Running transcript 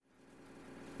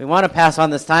We want to pass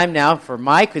on this time now for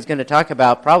Mike, who's going to talk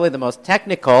about probably the most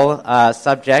technical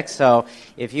subject. So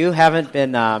if you haven't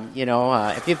been,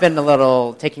 if you've been a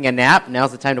little taking a nap,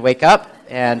 now's the time to wake up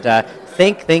and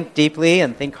think deeply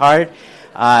and think hard.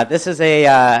 This is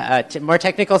a more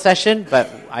technical session, but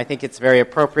I think it's very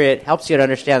appropriate. Helps you to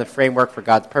understand the framework for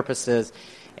God's purposes,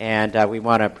 and we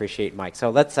want to appreciate Mike.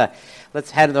 So let's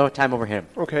hand the time over to him.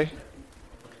 Okay.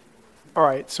 All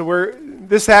right. So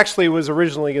this actually was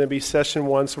originally going to be session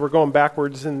 1, so we're going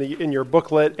backwards in your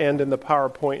booklet and in the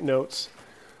PowerPoint notes.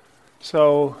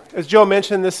 So as Joe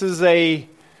mentioned, this is a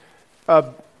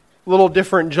little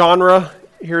different genre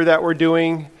here that we're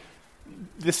doing.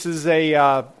 This is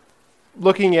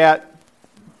looking at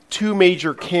two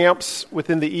major camps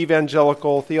within the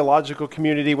evangelical theological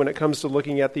community when it comes to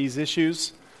looking at these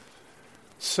issues.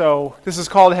 So this is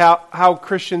called How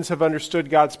Christians Have Understood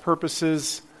God's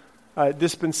Purposes,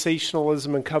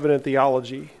 Dispensationalism and Covenant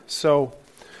Theology. So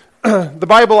the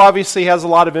Bible obviously has a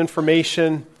lot of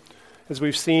information. As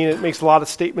we've seen, it makes a lot of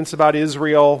statements about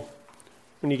Israel.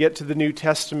 When you get to the New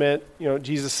Testament,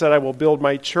 Jesus said, "I will build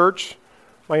my church."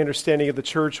 My understanding of the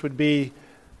church would be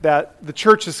that the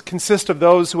churches consist of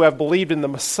those who have believed in the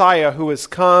Messiah who has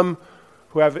come,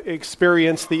 who have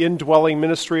experienced the indwelling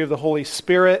ministry of the Holy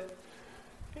Spirit.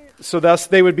 So thus,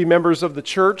 they would be members of the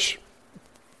church.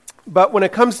 But when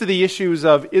it comes to the issues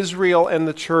of Israel and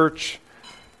the church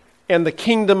and the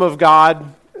kingdom of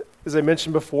God, as I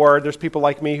mentioned before, there's people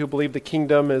like me who believe the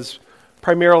kingdom is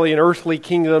primarily an earthly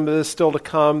kingdom that is still to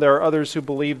come. There are others who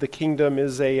believe the kingdom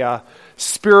is a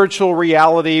spiritual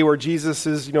reality where Jesus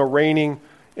is, reigning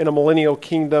in a millennial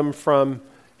kingdom from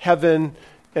heaven,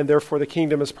 and therefore the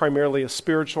kingdom is primarily a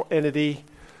spiritual entity.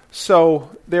 So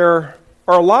there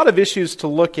are a lot of issues to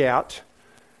look at.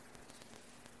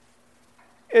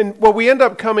 And what we end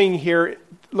up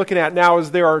looking at now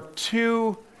is there are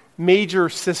two major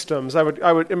systems. I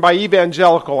would, and by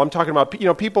evangelical, I'm talking about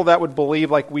people that would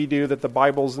believe like we do that the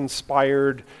Bible's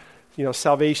inspired,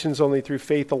 salvation's only through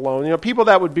faith alone. People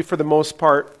that would be, for the most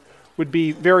part, would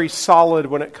be very solid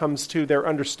when it comes to their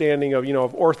understanding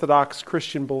of Orthodox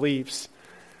Christian beliefs.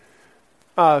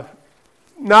 Not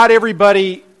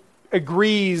everybody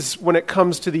agrees when it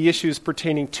comes to the issues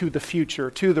pertaining to the future,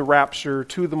 to the rapture,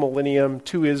 to the millennium,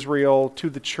 to Israel, to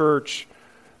the church,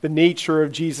 the nature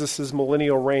of Jesus'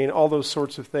 millennial reign, all those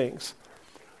sorts of things.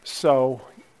 So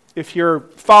if you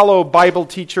follow Bible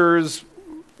teachers,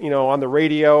 on the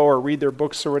radio or read their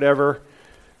books or whatever,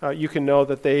 you can know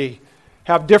that they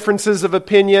have differences of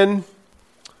opinion.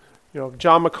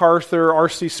 John MacArthur,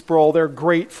 R.C. Sproul, they're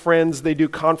great friends. They do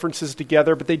conferences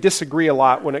together, but they disagree a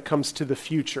lot when it comes to the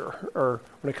future or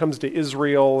when it comes to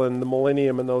Israel and the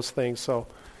millennium and those things. So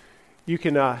you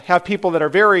can have people that are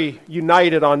very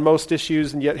united on most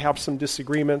issues and yet have some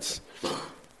disagreements.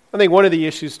 I think one of the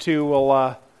issues, too,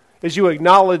 will, as you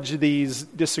acknowledge these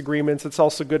disagreements, it's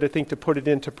also good, I think, to put it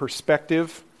into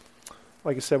perspective.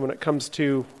 Like I said, when it comes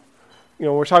to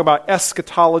we're talking about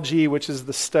eschatology, which is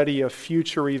the study of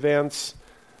future events,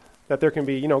 that there can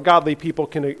be, godly people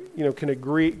can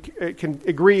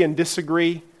agree and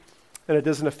disagree, and it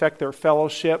doesn't affect their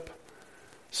fellowship.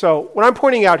 So what I'm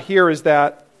pointing out here is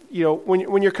that,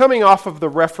 when you're coming off of the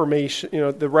Reformation,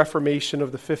 the Reformation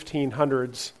of the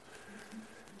 1500s,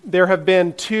 there have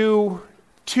been two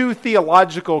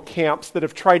theological camps that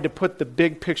have tried to put the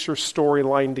big picture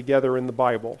storyline together in the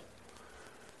Bible.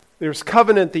 There's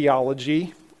covenant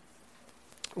theology,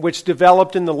 which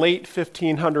developed in the late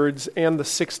 1500s and the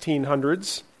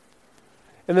 1600s.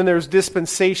 And then there's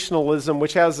dispensationalism,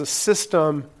 which has a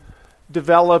system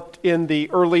developed in the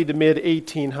early to mid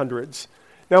 1800s.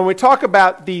 Now, when we talk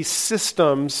about these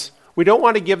systems, we don't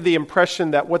want to give the impression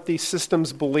that what these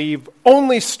systems believe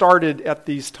only started at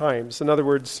these times. In other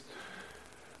words,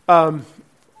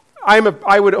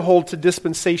 I would hold to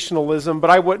dispensationalism, but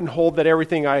I wouldn't hold that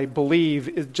everything I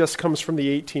believe just comes from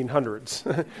the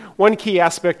 1800s. One key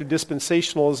aspect of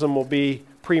dispensationalism will be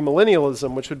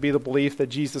premillennialism, which would be the belief that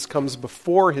Jesus comes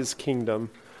before his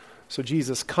kingdom. So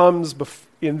Jesus comes,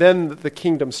 and then the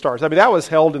kingdom starts. I mean, that was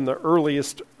held in the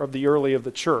earliest of the early of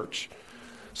the church.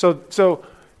 So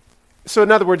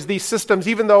in other words, these systems,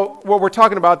 even though what we're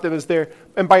talking about them is there,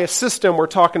 and by a system we're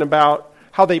talking about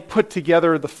how they put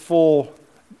together the full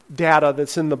data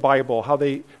that's in the Bible, how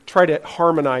they try to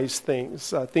harmonize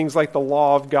things, things like the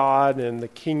law of God and the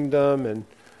kingdom and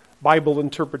Bible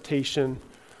interpretation.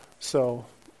 So,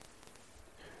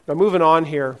 now moving on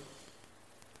here.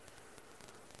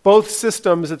 Both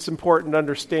systems, it's important to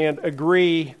understand,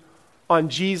 agree on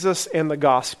Jesus and the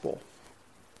gospel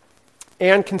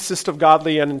and consist of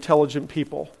godly and intelligent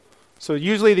people. So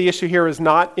usually the issue here is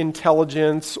not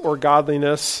intelligence or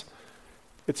godliness.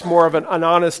 It's more of an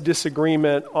honest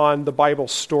disagreement on the Bible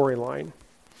storyline.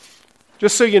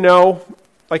 Just so you know,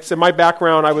 like I said, my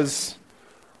background, I was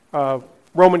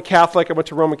Roman Catholic. I went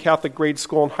to Roman Catholic grade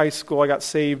school and high school. I got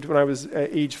saved when I was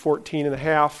at age 14 and a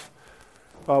half.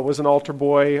 Was an altar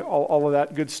boy, all of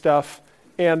that good stuff.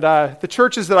 And the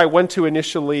churches that I went to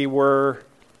initially were,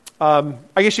 I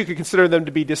guess you could consider them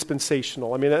to be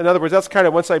dispensational. I mean, in other words, that's kind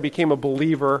of once I became a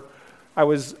believer, I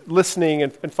was listening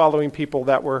and following people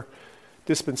that were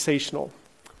dispensational.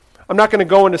 I'm not going to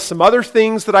go into some other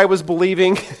things that I was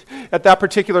believing at that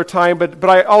particular time, but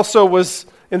I also was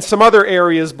in some other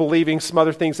areas believing some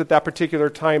other things at that particular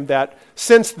time that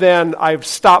since then I've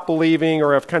stopped believing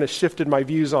or I've kind of shifted my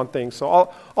views on things. So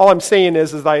all I'm saying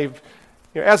is I've,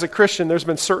 as a Christian, there's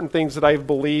been certain things that I've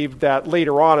believed that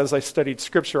later on as I studied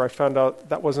Scripture, I found out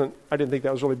I didn't think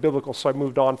that was really biblical, so I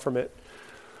moved on from it.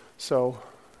 So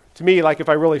to me, like if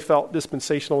I really felt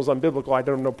dispensational was unbiblical, I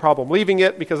don't have no problem leaving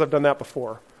it because I've done that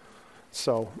before.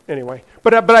 So anyway,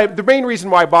 but the main reason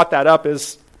why I brought that up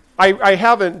is I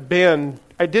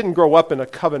didn't grow up in a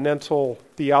covenantal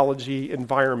theology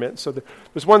environment. So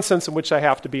there's one sense in which I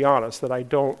have to be honest, that I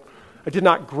did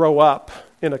not grow up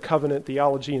in a covenant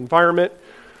theology environment.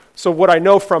 So what I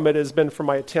know from it has been from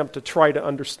my attempt to try to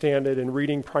understand it in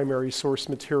reading primary source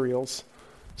materials.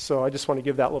 So I just want to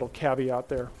give that little caveat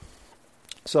there.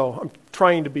 So I'm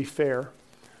trying to be fair.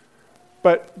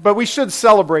 But we should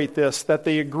celebrate this, that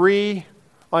they agree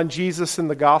on Jesus and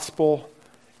the gospel,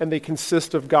 and they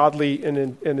consist of godly and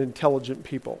intelligent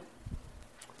people.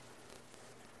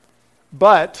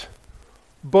 But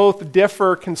both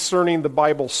differ concerning the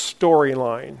Bible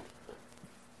storyline.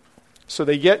 So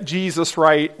they get Jesus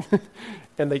right,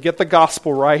 and they get the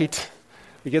gospel right.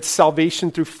 They get salvation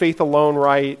through faith alone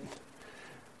right.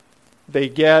 They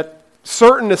get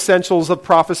certain essentials of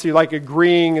prophecy, like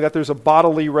agreeing that there's a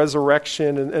bodily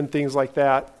resurrection and things like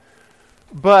that.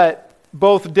 But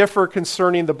both differ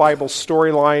concerning the Bible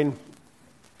storyline.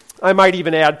 I might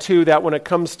even add, too, that when it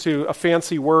comes to a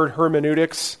fancy word,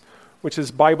 hermeneutics, which is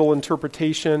Bible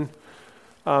interpretation,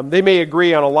 they may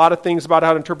agree on a lot of things about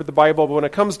how to interpret the Bible, but when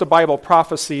it comes to Bible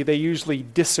prophecy, they usually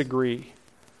disagree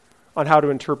on how to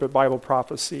interpret Bible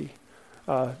prophecy.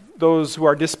 Those who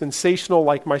are dispensational,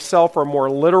 like myself, are more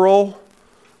literal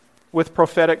with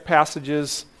prophetic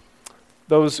passages.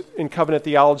 Those in covenant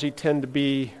theology tend to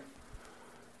be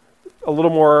a little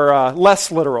more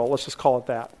less literal, let's just call it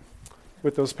that,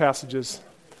 with those passages.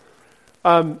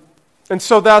 And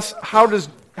so thus, how does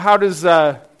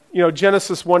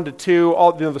Genesis 1 to 2,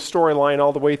 the storyline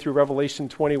all the way through Revelation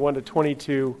 21 to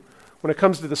 22, when it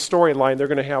comes to the storyline, they're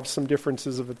going to have some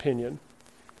differences of opinion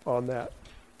on that.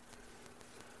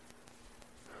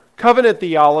 Covenant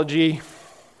theology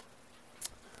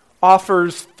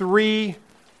offers 3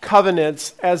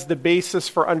 covenants as the basis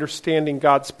for understanding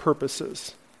God's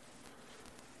purposes.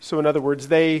 So in other words,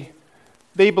 they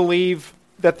believe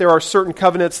that there are certain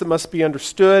covenants that must be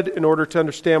understood in order to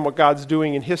understand what God's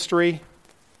doing in history.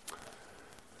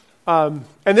 And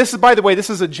this is, by the way, this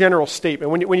is a general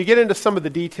statement. When you get into some of the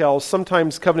details,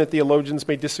 sometimes covenant theologians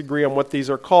may disagree on what these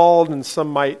are called, and some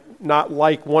might not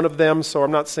like one of them. So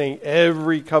I'm not saying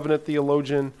every covenant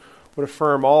theologian would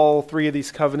affirm all 3 of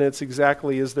these covenants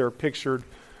exactly as they're pictured.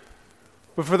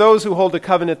 But for those who hold to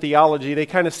covenant theology, they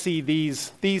kind of see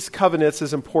these covenants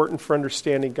as important for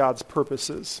understanding God's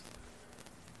purposes.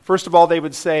 First of all, they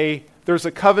would say there's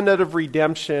a covenant of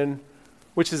redemption,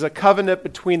 which is a covenant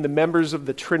between the members of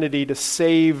the Trinity to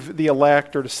save the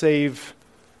elect or to save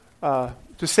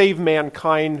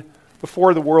mankind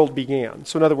before the world began.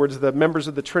 So in other words, the members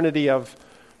of the Trinity of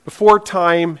before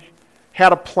time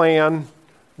had a plan.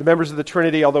 The members of the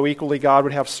Trinity, although equally God,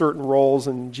 would have certain roles,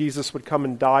 and Jesus would come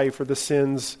and die for the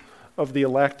sins of the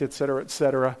elect, etc.,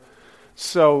 etc.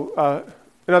 So,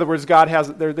 in other words, God has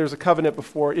there's a covenant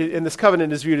before, and this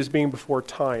covenant is viewed as being before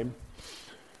time.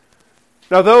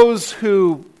 Now, those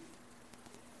who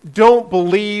don't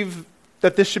believe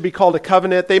that this should be called a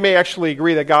covenant, they may actually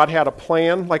agree that God had a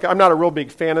plan. Like, I'm not a real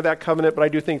big fan of that covenant, but I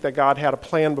do think that God had a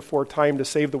plan before time to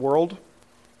save the world.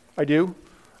 I do.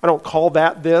 I don't call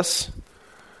that this.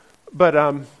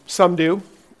 But some do.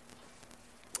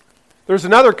 There's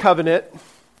another covenant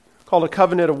called a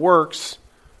covenant of works,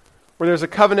 where there's a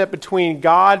covenant between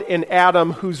God and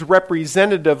Adam who's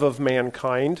representative of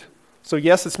mankind. So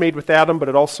yes, it's made with Adam, but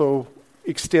it also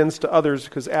extends to others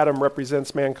because Adam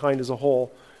represents mankind as a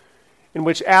whole. In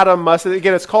which Adam must,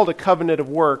 again, it's called a covenant of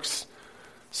works.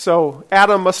 So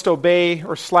Adam must obey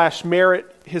or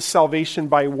merit his salvation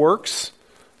by works.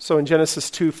 So in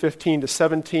Genesis 2:15 to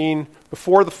 17,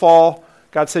 before the fall,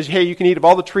 God says, hey, you can eat of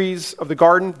all the trees of the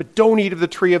garden, but don't eat of the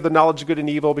tree of the knowledge of good and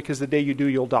evil, because the day you do,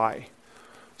 you'll die.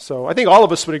 So I think all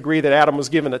of us would agree that Adam was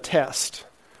given a test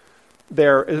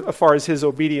there as far as his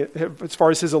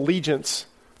allegiance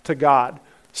to God.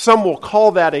 Some will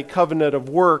call that a covenant of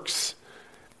works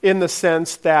in the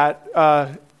sense that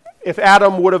if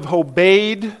Adam would have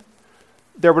obeyed,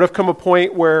 there would have come a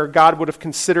point where God would have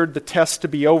considered the test to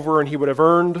be over and he would have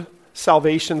earned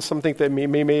salvation, something that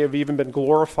may have even been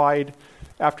glorified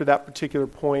after that particular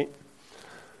point.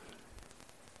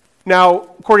 Now,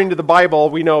 according to the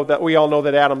Bible, we all know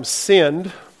that Adam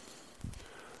sinned.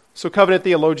 So covenant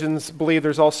theologians believe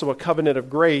there's also a covenant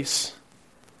of grace,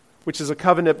 which is a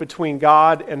covenant between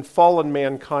God and fallen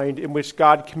mankind in which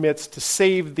God commits to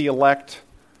save the elect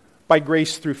by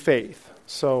grace through faith.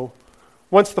 So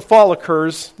once the fall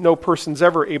occurs, no person's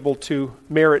ever able to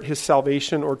merit his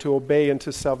salvation or to obey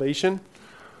into salvation.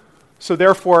 So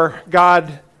therefore,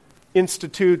 God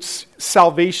institutes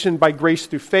salvation by grace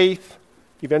through faith.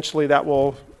 Eventually that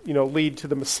will, lead to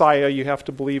the Messiah. You have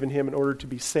to believe in him in order to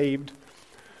be saved.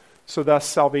 So thus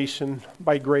salvation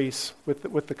by grace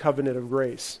with the covenant of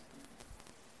grace.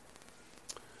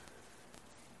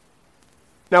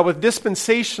 Now with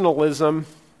dispensationalism,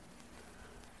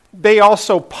 they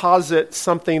also posit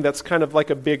something that's kind of like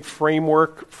a big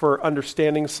framework for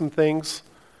understanding some things.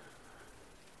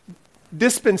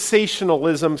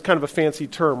 Dispensationalism is kind of a fancy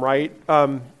term, right?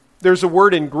 There's a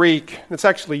word in Greek that's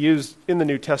actually used in the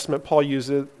New Testament. Paul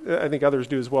uses it. I think others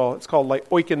do as well. It's called like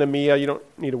oikonomia. You don't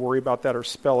need to worry about that or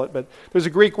spell it. But there's a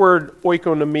Greek word,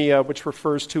 oikonomia, which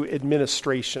refers to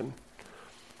administration.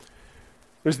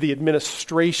 There's the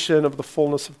administration of the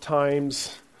fullness of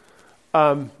times.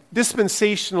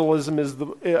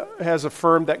 Dispensationalism has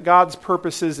affirmed that God's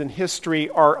purposes in history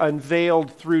are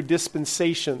unveiled through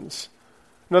dispensations.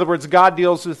 In other words, God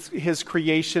deals with his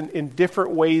creation in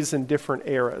different ways in different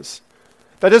eras.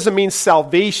 That doesn't mean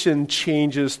salvation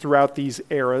changes throughout these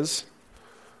eras,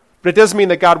 but it does mean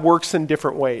that God works in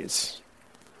different ways.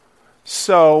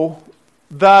 So,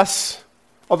 thus,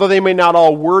 although they may not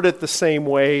all word it the same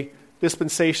way,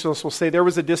 dispensationalists will say there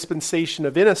was a dispensation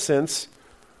of innocence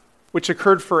which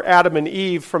occurred for Adam and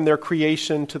Eve from their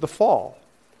creation to the fall.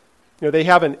 They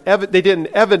didn't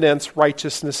evidence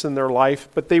righteousness in their life,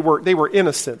 but they were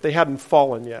innocent. They hadn't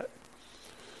fallen yet.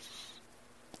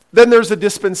 Then there's a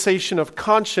dispensation of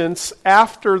conscience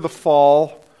after the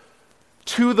fall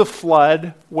to the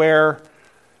flood, where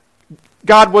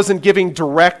God wasn't giving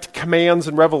direct commands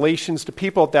and revelations to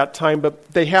people at that time,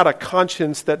 but they had a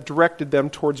conscience that directed them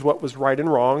towards what was right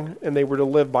and wrong, and they were to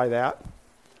live by that.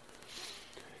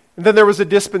 And then there was a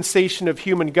dispensation of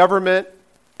human government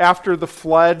after the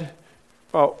flood.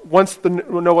 Once the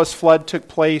Noah's flood took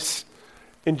place,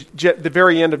 in the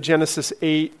very end of Genesis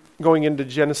 8, going into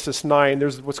Genesis 9,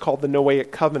 there's what's called the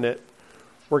Noahic covenant,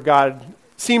 where God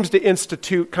seems to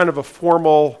institute kind of a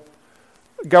formal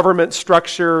government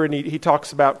structure, and he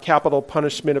talks about capital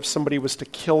punishment if somebody was to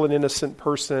kill an innocent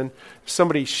person. If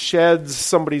somebody sheds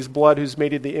somebody's blood who's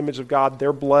made in the image of God,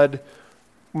 their blood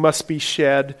must be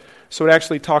shed. So it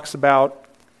actually talks about,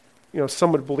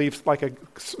 some would believe like a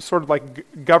sort of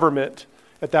like government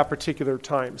at that particular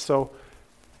time. So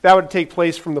that would take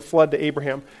place from the flood to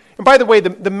Abraham. And by the way,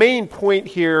 the main point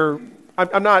here,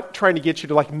 I'm not trying to get you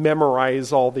to like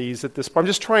memorize all these at this point. I'm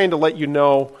just trying to let you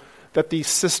know that these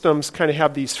systems kind of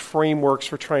have these frameworks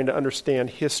for trying to understand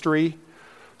history.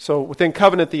 So within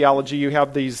covenant theology, you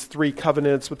have these three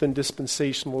covenants. Within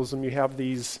dispensationalism, you have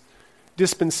these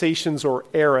dispensations or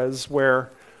eras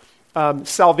where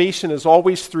salvation is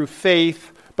always through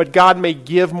faith, but God may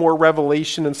give more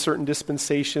revelation in certain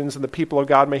dispensations, and the people of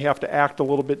God may have to act a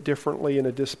little bit differently in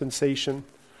a dispensation.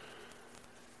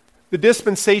 The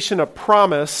dispensation of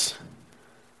promise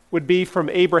would be from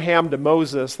Abraham to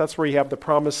Moses. That's where you have the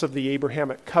promise of the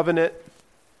Abrahamic covenant.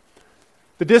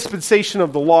 The dispensation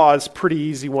of the law is a pretty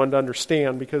easy one to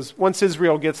understand, because once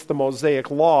Israel gets the Mosaic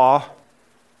law,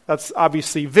 that's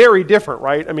obviously very different,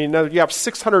 right? I mean, you have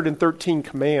 613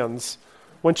 commands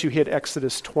once you hit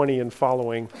Exodus 20 and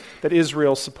following that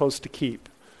Israel's supposed to keep.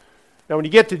 Now, when you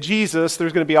get to Jesus,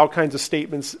 there's going to be all kinds of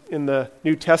statements in the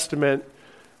New Testament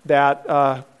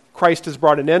that Christ has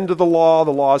brought an end to the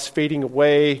law is fading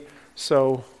away.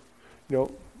 So,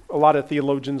 a lot of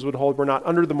theologians would hold we're not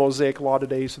under the Mosaic law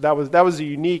today. So that was a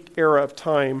unique era of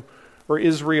time where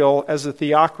Israel, as a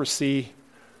theocracy,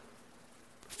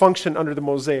 functioned under the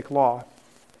Mosaic law.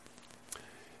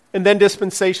 And then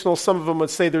dispensational, some of them would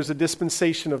say there's a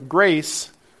dispensation of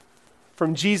grace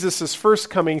from Jesus' first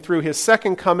coming through his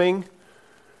second coming,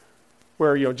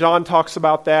 where John talks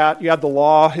about that. You had the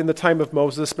law in the time of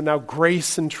Moses, but now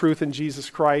grace and truth in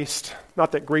Jesus Christ.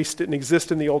 Not that grace didn't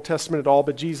exist in the Old Testament at all,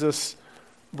 but Jesus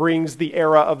brings the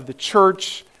era of the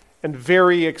church and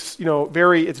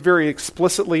it's very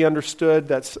explicitly understood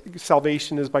that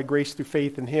salvation is by grace through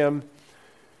faith in him.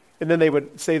 And then they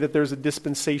would say that there's a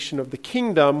dispensation of the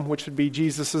kingdom, which would be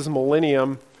Jesus'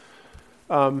 millennium,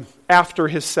 after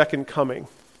his second coming.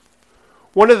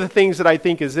 One of the things that I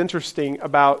think is interesting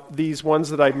about these ones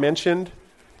that I mentioned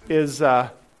is I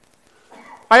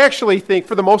actually think,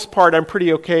 for the most part, I'm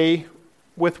pretty okay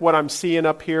with what I'm seeing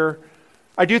up here.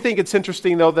 I do think it's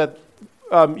interesting, though, that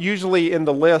usually in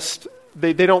the list,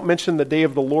 they don't mention the day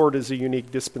of the Lord as a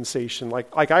unique dispensation.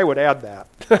 Like I would add that.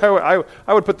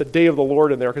 I would put the day of the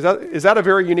Lord in there, because is that a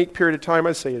very unique period of time?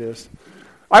 I'd say it is.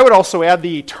 I would also add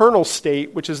the eternal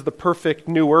state, which is the perfect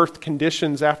new earth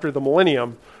conditions after the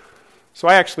millennium. So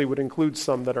I actually would include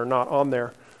some that are not on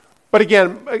there. But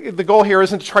again, the goal here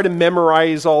isn't to try to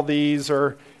memorize all these,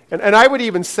 and I would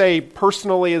even say,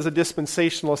 personally, as a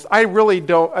dispensationalist, I really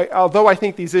don't, although I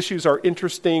think these issues are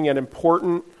interesting and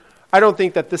important, I don't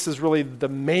think that this is really the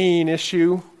main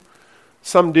issue.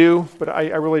 Some do, but I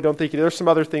really don't think it is. There's some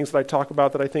other things that I talk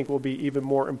about that I think will be even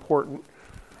more important.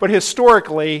 But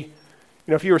historically,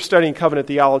 if you were studying covenant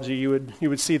theology, you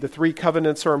would see the three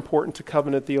covenants are important to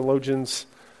covenant theologians.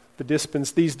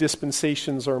 These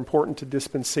dispensations are important to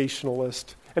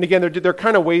dispensationalists. And again, they're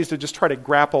kind of ways to just try to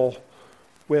grapple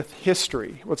with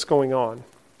history, what's going on.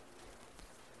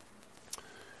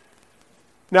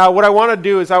 Now, what I want to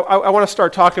do is I want to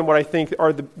start talking what I think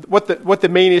are what the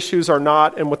main issues are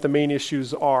not and what the main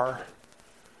issues are.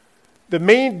 I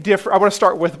want to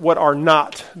start with what are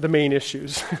not the main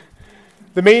issues.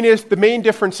 The main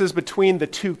differences between the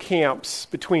two camps,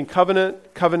 between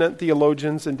covenant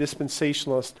theologians and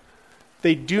dispensationalists,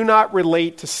 they do not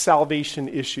relate to salvation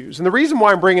issues. And the reason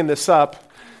why I'm bringing this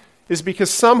up is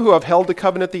because some who have held to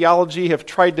covenant theology have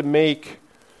tried to make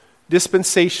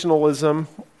dispensationalism,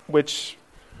 which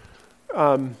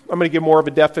I'm going to give more of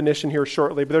a definition here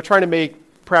shortly, but they're trying to make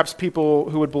perhaps people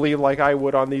who would believe like I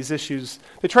would on these issues,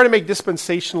 they try to make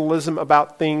dispensationalism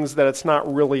about things that it's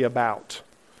not really about.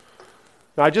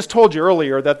 Now, I just told you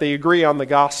earlier that they agree on the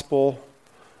gospel,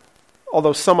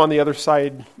 although some on the other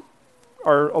side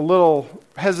are a little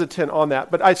hesitant on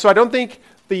that. So I don't think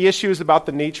the issue is about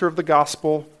the nature of the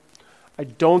gospel. I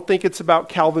don't think it's about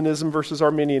Calvinism versus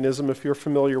Arminianism, if you're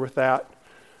familiar with that.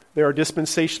 There are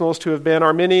dispensationalists who have been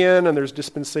Arminian, and there's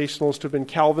dispensationalists who have been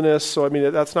Calvinists, so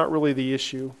that's not really the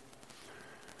issue.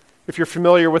 If you're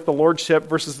familiar with the lordship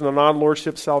versus the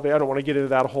non-lordship salvation, I don't want to get into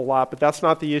that a whole lot, but that's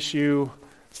not the issue.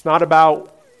 It's not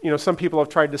about, some people have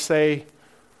tried to say,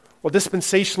 well,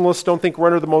 dispensationalists don't think we're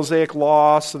under the Mosaic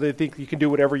law, so they think you can do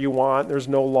whatever you want. There's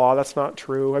no law. That's not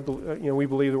true. We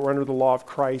believe that we're under the law of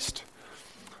Christ.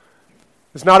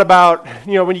 It's not about,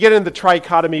 when you get into the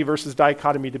trichotomy versus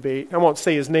dichotomy debate, I won't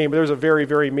say his name, but there's a very,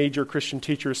 very major Christian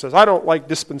teacher who says, I don't like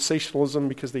dispensationalism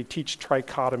because they teach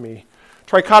trichotomy.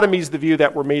 Trichotomy is the view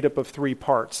that we're made up of three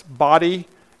parts: body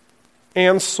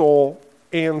and soul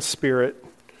and spirit.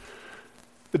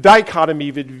 The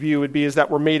dichotomy view would be is that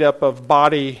we're made up of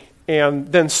body, and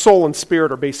then soul and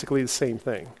spirit are basically the same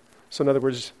thing. So in other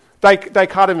words,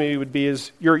 dichotomy would be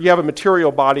is you have a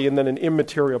material body and then an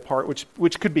immaterial part,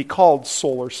 which could be called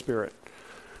soul or spirit.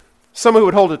 Some who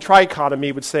would hold a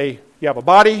trichotomy would say you have a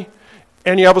body,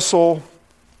 and you have a soul,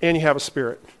 and you have a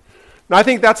spirit. Now, I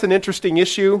think that's an interesting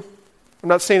issue. I'm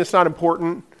not saying it's not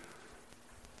important.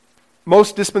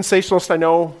 Most dispensationalists I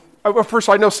know, first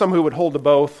I know some who would hold to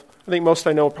both. I think most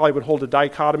I know probably would hold a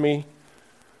dichotomy.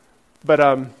 But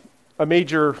a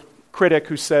major critic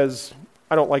who says,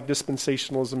 I don't like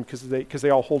dispensationalism because they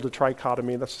all hold a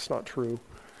trichotomy, that's just not true.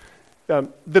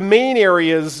 The main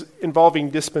areas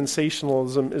involving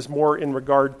dispensationalism is more in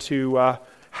regard to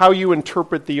how you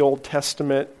interpret the Old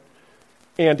Testament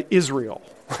and Israel.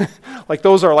 Like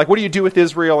those are like, what do you do with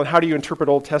Israel and how do you interpret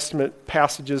Old Testament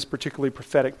passages, particularly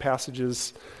prophetic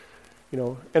passages?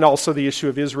 And also the issue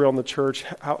of Israel and the church,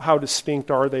 how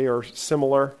distinct are they or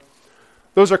similar?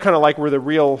 Those are kind of like where the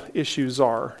real issues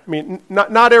are.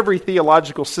 Not every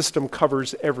theological system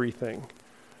covers everything.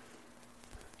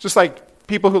 Just like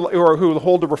people who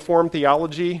hold a Reformed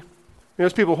theology,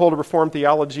 there's people who hold a Reformed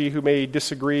theology who may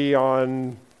disagree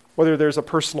on whether there's a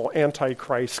personal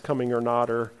Antichrist coming or not,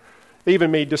 or they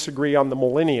even may disagree on the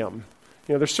millennium.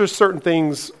 There's just certain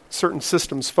things, certain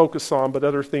systems focus on, but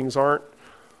other things aren't.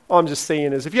 All I'm just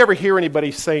saying is, if you ever hear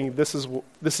anybody saying this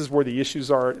is where the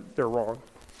issues are, they're wrong.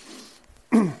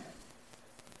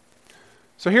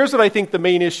 So here's what I think the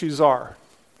main issues are.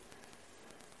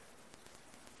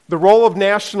 The role of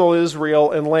national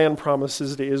Israel and land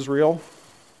promises to Israel.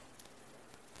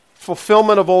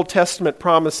 Fulfillment of Old Testament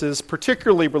promises,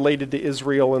 particularly related to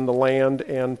Israel and the land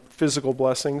and physical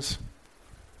blessings.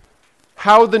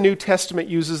 how the New Testament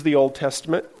uses the Old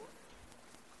Testament,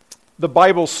 the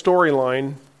Bible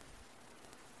storyline,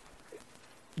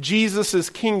 Jesus'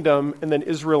 kingdom, and then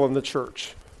Israel and the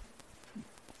church.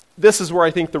 This is where I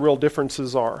think the real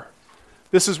differences are.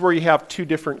 This is where you have two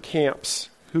different camps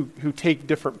who take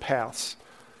different paths.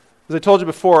 As I told you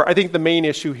before, I think the main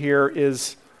issue here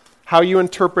is how you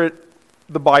interpret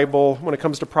the Bible when it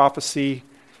comes to prophecy,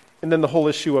 and then the whole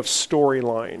issue of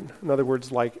storyline. In other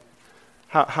words, like,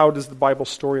 how does the Bible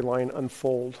storyline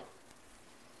unfold?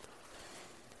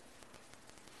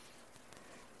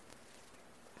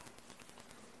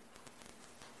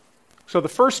 So the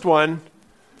first one,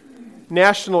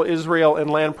 national Israel and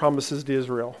land promises to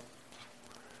Israel.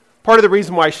 Part of the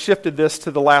reason why I shifted this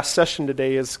to the last session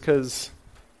today is because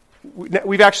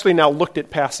we've actually now looked at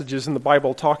passages in the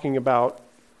Bible talking about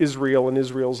Israel and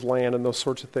Israel's land and those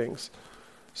sorts of things.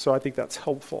 So I think that's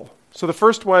helpful. So the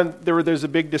first one, there's a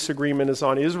big disagreement, is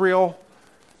on Israel,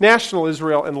 national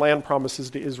Israel, and land promises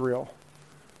to Israel.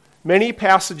 Many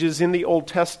passages in the Old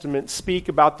Testament speak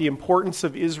about the importance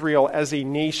of Israel as a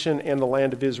nation and the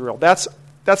land of Israel. That's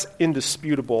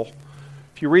indisputable.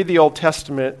 If you read the Old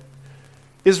Testament,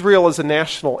 Israel as a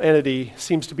national entity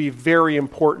seems to be very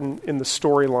important in the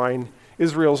storyline.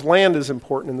 Israel's land is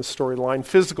important in the storyline.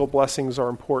 Physical blessings are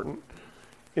important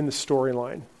in the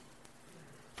storyline.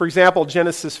 For example,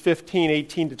 Genesis 15,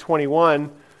 18 to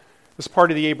 21, as part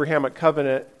of the Abrahamic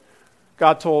covenant,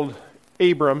 God told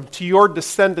Abram, "To your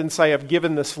descendants I have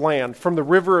given this land, from the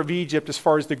river of Egypt as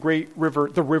far as the great river,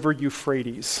 the river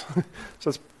Euphrates." So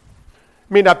it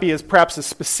may not be perhaps as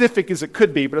specific as it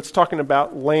could be, but it's talking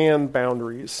about land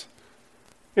boundaries.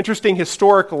 Interesting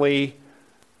historically,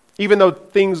 even though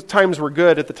times were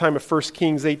good at the time of 1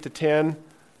 Kings 8 to 10,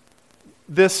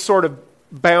 this sort of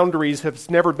boundaries have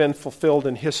never been fulfilled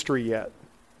in history yet.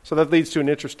 So that leads to an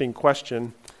interesting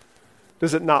question.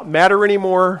 Does it not matter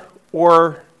anymore?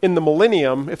 Or in the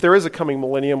millennium, if there is a coming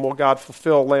millennium, will God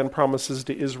fulfill land promises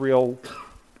to Israel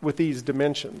with these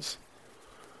dimensions?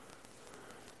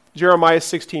 Jeremiah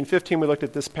 16:15, we looked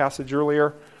at this passage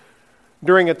earlier.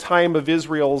 During a time of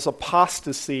Israel's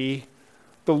apostasy,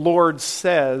 the Lord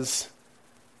says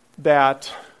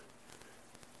that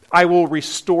I will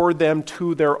restore them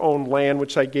to their own land,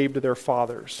 which I gave to their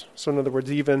fathers. So in other words,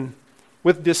 even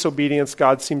with disobedience,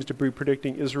 God seems to be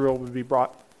predicting Israel would be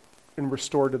brought and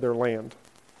restored to their land.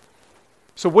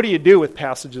 So what do you do with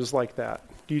passages like that?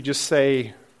 Do you just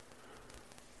say,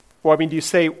 do you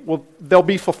say, well, they'll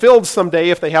be fulfilled someday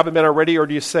if they haven't been already? Or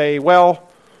do you say, well,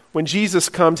 when Jesus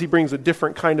comes, he brings a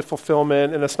different kind of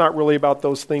fulfillment, and it's not really about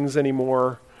those things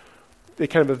anymore. They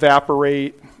kind of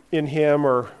evaporate in him,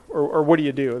 or what do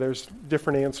you do? There's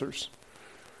different answers.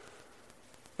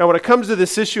 Now, when it comes to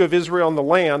this issue of Israel and the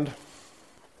land,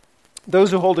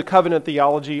 those who hold a covenant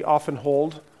theology often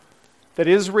hold that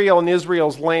Israel and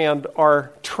Israel's land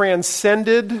are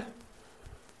transcended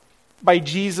by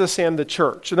Jesus and the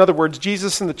church. In other words,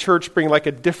 Jesus and the church bring like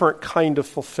a different kind of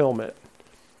fulfillment.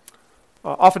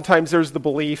 Oftentimes there's the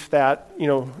belief that,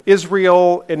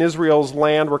 Israel and Israel's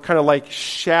land were kind of like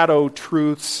shadow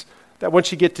truths, that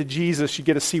once you get to Jesus, you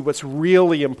get to see what's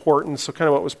really important. So kind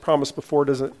of what was promised before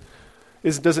doesn't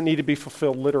need to be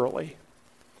fulfilled literally.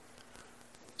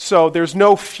 So there's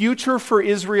no future for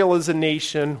Israel as a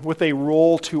nation with a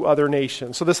role to other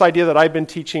nations. So this idea that I've been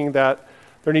teaching that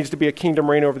there needs to be a kingdom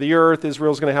reign over the earth,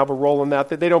 Israel's going to have a role in that,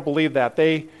 they don't believe that.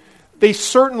 They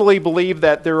certainly believe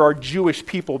that there are Jewish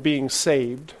people being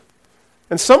saved.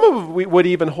 And some of them would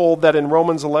even hold that in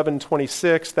Romans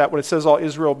 11:26, that when it says all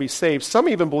Israel be saved, some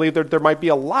even believe that there might be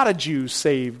a lot of Jews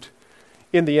saved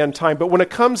in the end time. But when it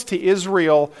comes to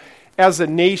Israel as a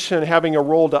nation having a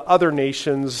role to other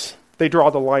nations, they draw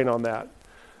the line on that.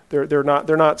 They're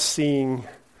not seeing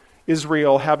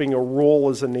Israel having a role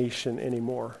as a nation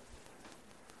anymore.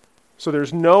 So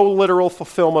there's no literal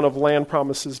fulfillment of land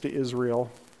promises to Israel.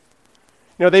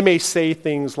 They may say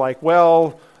things like,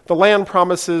 well, the land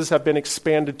promises have been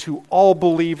expanded to all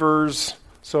believers,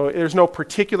 so there's no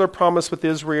particular promise with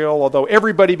Israel, although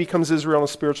everybody becomes Israel on a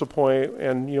spiritual point,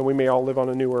 and we may all live on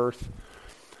a new earth.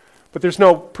 But there's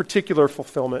no particular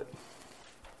fulfillment.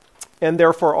 And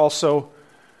therefore also,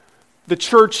 the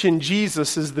church in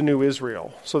Jesus is the new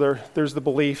Israel. So there's the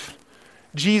belief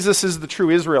Jesus is the true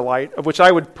Israelite, of which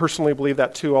I would personally believe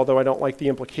that too, although I don't like the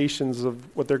implications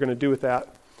of what they're going to do with that.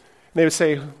 And they would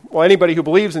say, well, anybody who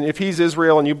believes if he's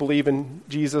Israel and you believe in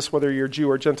Jesus, whether you're Jew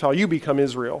or Gentile, you become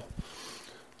Israel.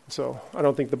 So I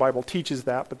don't think the Bible teaches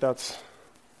that, but that's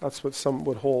what some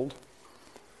would hold.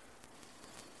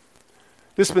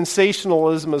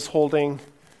 Dispensationalism is holding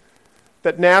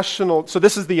that so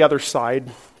this is the other side,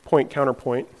 point,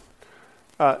 counterpoint.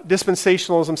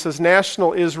 dispensationalism says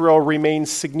national Israel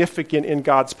remains significant in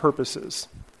God's purposes.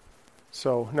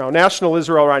 So now national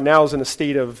Israel right now is in a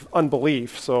state of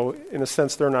unbelief. So in a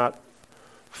sense, they're not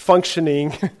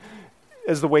functioning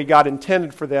as the way God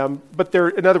intended for them. But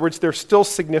in other words, they're still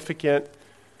significant.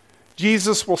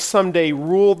 Jesus will someday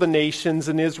rule the nations,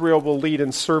 and Israel will lead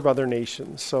and serve other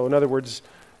nations. So in other words,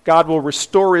 God will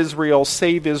restore Israel,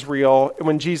 save Israel, and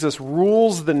when Jesus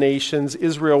rules the nations,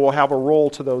 Israel will have a role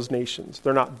to those nations.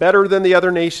 They're not better than the other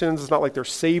nations. It's not like they're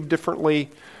saved differently,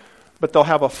 but they'll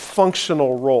have a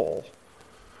functional role.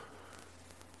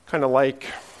 Kind of like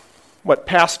what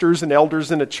pastors and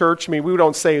elders in a church, I mean, we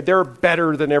don't say they're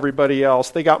better than everybody else.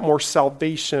 They got more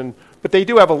salvation, but they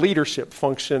do have a leadership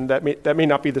function that may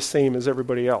not be the same as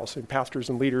everybody else. And pastors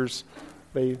and leaders,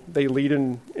 they lead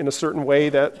in a certain way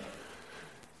that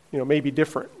may be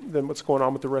different than what's going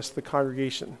on with the rest of the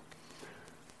congregation.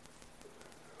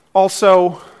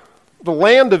 Also, the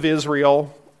land of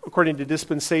Israel, according to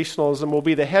dispensationalism, will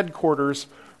be the headquarters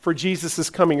for Jesus'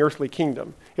 coming earthly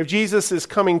kingdom. If Jesus is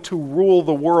coming to rule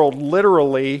the world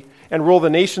literally and rule the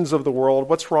nations of the world,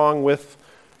 what's wrong with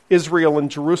Israel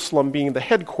and Jerusalem being the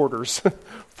headquarters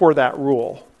for that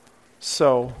rule?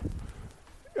 So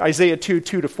Isaiah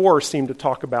 2:2-4 seem to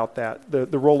talk about that,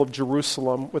 the role of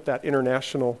Jerusalem with that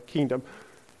international kingdom.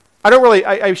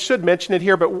 I should mention it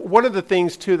here, but one of the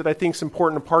things, too, that I think is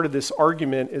important, a part of this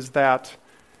argument is that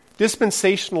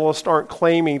dispensationalists aren't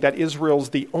claiming that Israel's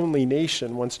the only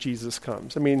nation once Jesus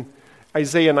comes. I mean,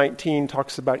 Isaiah 19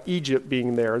 talks about Egypt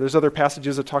being there. There's other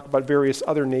passages that talk about various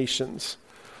other nations.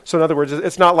 So in other words,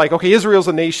 it's not like, okay, Israel's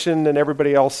a nation and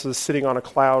everybody else is sitting on a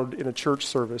cloud in a church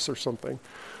service or something.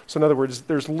 So in other words,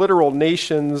 there's literal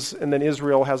nations, and then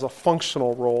Israel has a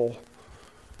functional role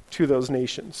to those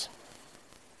nations.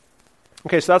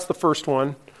 Okay, so that's the first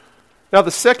one. Now the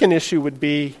second issue would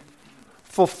be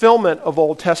fulfillment of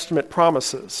Old Testament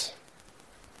promises.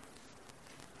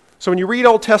 So when you read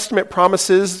Old Testament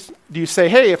promises, do you say,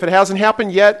 hey, if it hasn't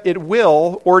happened yet, it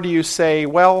will? Or do you say,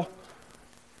 well,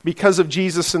 because of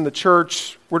Jesus and the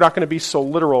church, we're not going to be so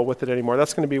literal with it anymore?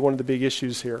 That's going to be one of the big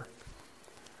issues here.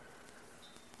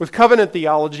 With covenant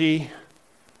theology,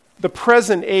 the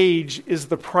present age is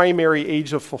the primary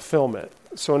age of fulfillment.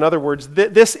 So in other words,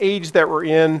 this age that we're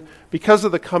in, because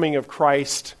of the coming of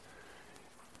Christ,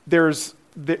 this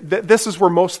is where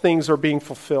most things are being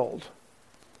fulfilled.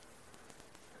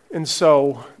 And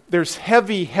so there's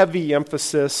heavy, heavy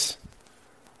emphasis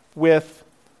with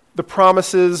the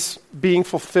promises being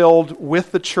fulfilled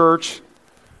with the church.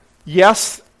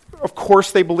 Yes, of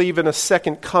course they believe in a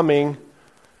second coming,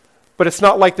 but it's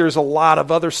not like there's a lot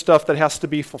of other stuff that has to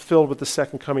be fulfilled with the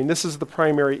second coming. This is the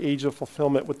primary age of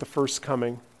fulfillment with the first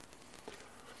coming.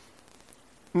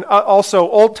 And also,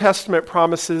 Old Testament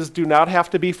promises do not have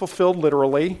to be fulfilled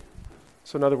literally.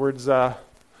 So in other words, I've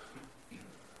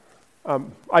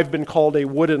been called a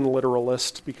wooden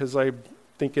literalist because I'm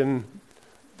thinking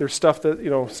there's stuff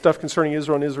concerning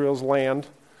Israel and Israel's land.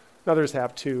 Others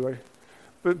have too.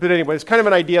 But anyway, it's kind of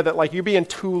an idea that like you're being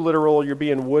too literal, you're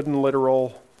being wooden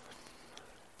literal.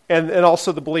 And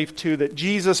also the belief, too, that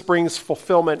Jesus brings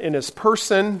fulfillment in his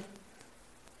person.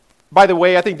 By the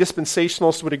way, I think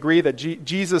dispensationalists would agree that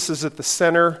Jesus is at the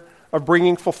center of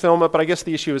bringing fulfillment, but I guess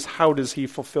the issue is how does he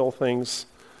fulfill things?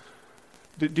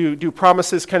 Do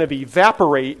promises kind of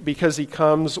evaporate because he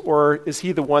comes, or is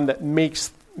he the one that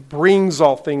brings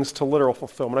all things to literal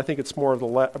fulfillment? I think it's more of the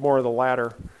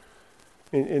latter.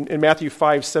 In Matthew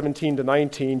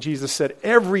 5:17-19, Jesus said,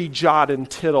 every jot and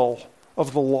tittle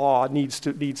of the law needs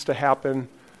to happen.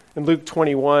 In Luke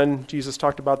 21, Jesus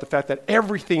talked about the fact that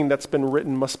everything that's been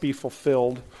written must be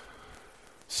fulfilled.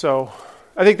 So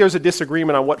I think there's a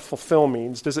disagreement on what fulfill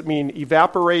means. Does it mean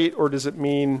evaporate, or does it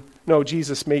mean, no,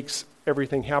 Jesus makes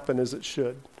everything happen as it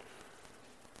should?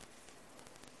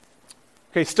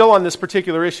 Okay, still on this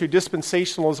particular issue,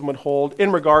 dispensationalism would hold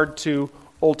in regard to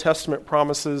Old Testament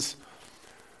promises.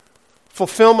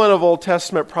 Fulfillment of Old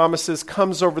Testament promises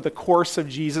comes over the course of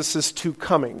Jesus' two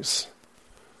comings.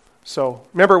 So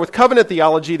remember, with covenant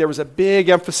theology, there was a big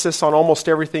emphasis on almost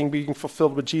everything being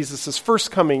fulfilled with Jesus'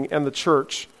 first coming and the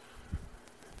church.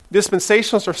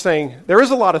 Dispensationalists are saying there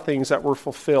is a lot of things that were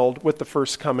fulfilled with the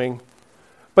first coming,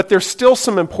 but there's still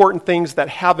some important things that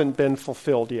haven't been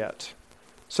fulfilled yet.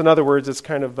 So in other words, it's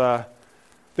kind of,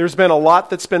 there's been a lot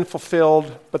that's been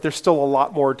fulfilled, but there's still a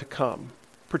lot more to come.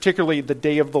 Particularly the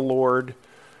day of the Lord,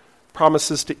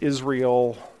 promises to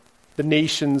Israel, the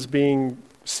nations being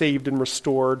saved and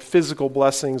restored, physical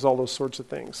blessings, all those sorts of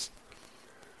things.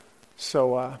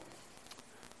 So,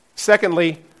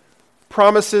 secondly,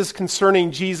 promises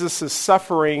concerning Jesus'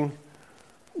 suffering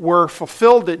were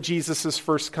fulfilled at Jesus'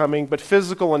 first coming, but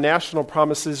physical and national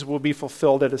promises will be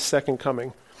fulfilled at his second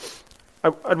coming.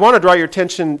 I'd want to draw your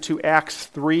attention to Acts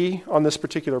 3 on this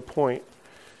particular point.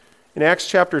 In Acts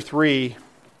chapter 3,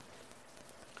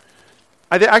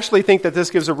 I actually think that this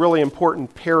gives a really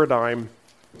important paradigm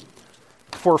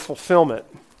for fulfillment.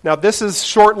 Now, this is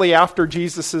shortly after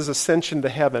Jesus' ascension to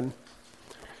heaven.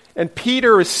 And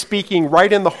Peter is speaking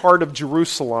right in the heart of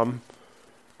Jerusalem.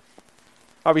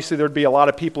 Obviously, there'd be a lot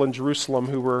of people in Jerusalem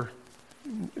who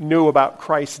knew about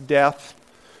Christ's death.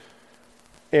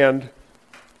 And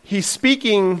he's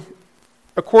speaking,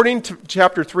 according to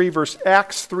chapter 3,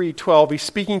 Acts 3:12, he's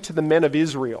speaking to the men of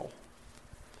Israel.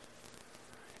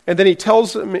 And then he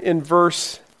tells them in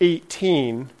verse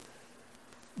 18,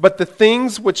 "But the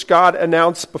things which God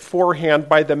announced beforehand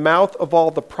by the mouth of all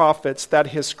the prophets that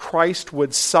his Christ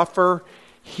would suffer,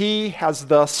 he has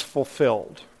thus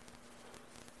fulfilled."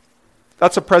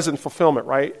 That's a present fulfillment,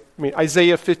 right? I mean,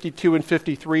 Isaiah 52 and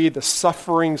 53, the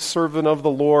suffering servant of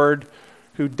the Lord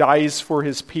who dies for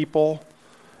his people,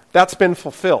 that's been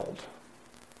fulfilled.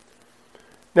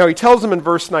 Now he tells them in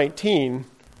verse 19,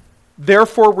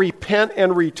 "Therefore repent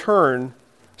and return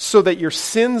so that your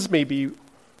sins may be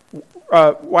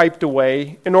wiped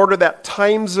away, in order that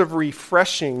times of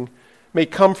refreshing may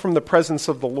come from the presence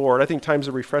of the Lord." I think times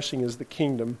of refreshing is the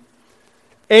kingdom.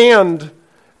 "And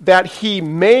that he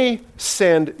may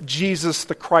send Jesus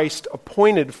the Christ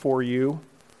appointed for you,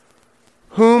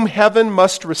 whom heaven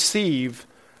must receive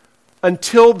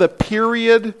until the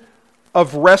period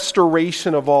of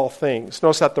restoration of all things."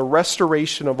 Notice that, the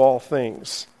restoration of all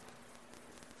things.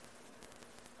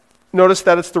 Notice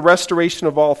that it's the restoration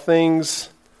of all things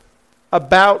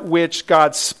about which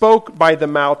God spoke by the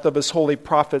mouth of his holy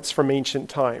prophets from ancient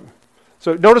time.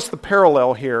 So notice the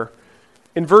parallel here.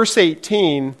 In verse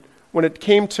 18, when it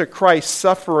came to Christ's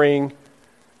suffering,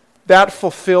 that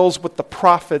fulfills what the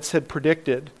prophets had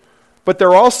predicted. But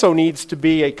there also needs to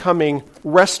be a coming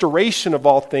restoration of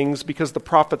all things, because the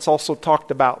prophets also talked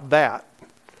about that.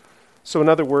 So in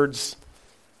other words,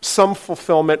 some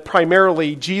fulfillment,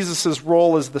 primarily Jesus'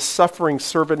 role as the suffering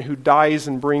servant who dies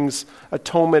and brings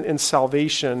atonement and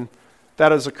salvation,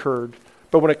 that has occurred.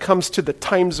 But when it comes to the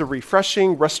times of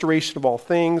refreshing, restoration of all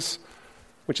things,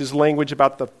 which is language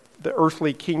about the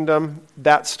earthly kingdom,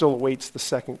 that still awaits the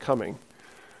second coming.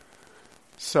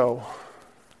 So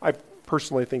I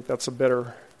personally think that's a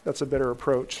better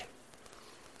approach.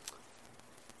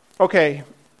 Okay.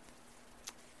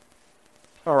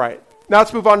 All right. Now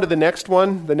let's move on to the next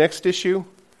one, the next issue,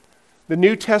 the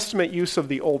New Testament use of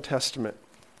the Old Testament.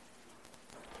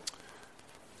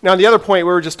 Now, the other point,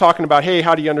 we were just talking about, hey,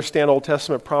 how do you understand Old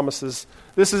Testament promises?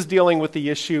 This is dealing with the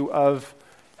issue of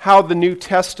how the New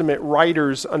Testament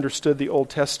writers understood the Old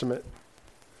Testament.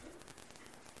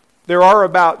 There are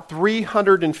about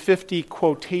 350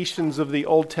 quotations of the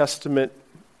Old Testament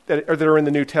that are in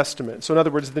the New Testament. So in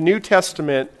other words, the New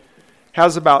Testament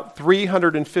has about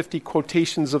 350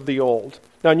 quotations of the Old.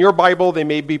 Now in your Bible, they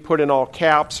may be put in all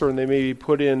caps or they may be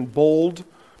put in bold.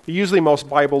 But usually most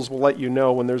Bibles will let you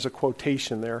know when there's a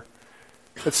quotation there.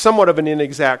 It's somewhat of an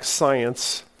inexact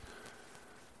science,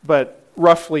 but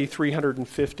roughly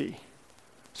 350.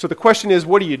 So the question is,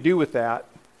 what do you do with that?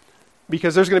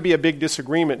 Because there's going to be a big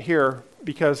disagreement here,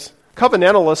 because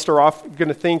covenantalists are often going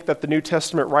to think that the New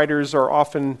Testament writers are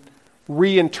often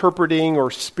reinterpreting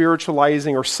or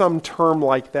spiritualizing or some term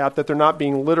like that they're not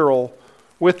being literal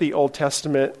with the Old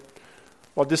Testament,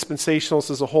 while dispensationalists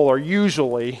as a whole are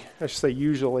usually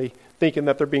thinking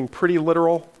that they're being pretty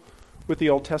literal with the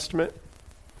Old Testament.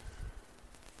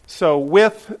 So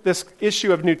with this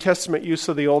issue of New Testament use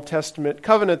of the Old Testament,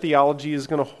 covenant theology is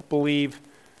going to believe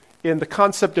in the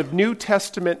concept of New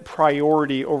Testament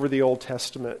priority over the Old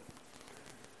Testament.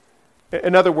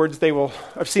 In other words,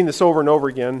 I've seen this over and over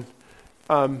again.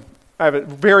 I have it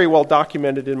very well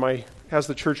documented in my Has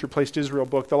the Church Replaced Israel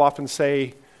book. They'll often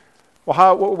say,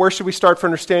 well, where should we start for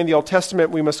understanding the Old Testament?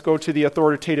 We must go to the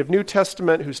authoritative New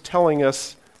Testament, who's telling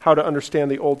us how to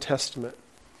understand the Old Testament.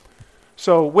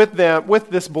 So with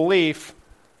this belief,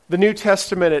 the New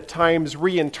Testament at times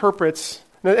reinterprets,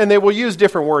 and they will use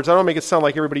different words. I don't make it sound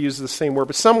like everybody uses the same word,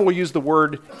 but some will use the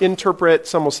word interpret,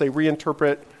 some will say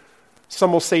reinterpret,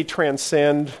 some will say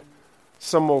transcend,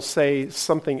 some will say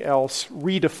something else,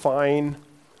 redefine.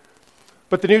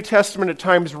 But the New Testament at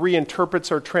times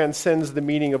reinterprets or transcends the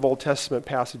meaning of Old Testament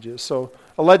passages. So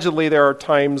allegedly there are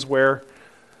times where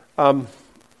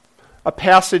a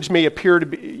passage may appear to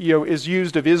be, is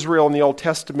used of Israel in the Old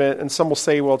Testament, and some will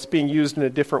say, well, it's being used in a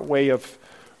different way. Of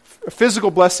physical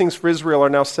blessings for Israel are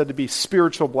now said to be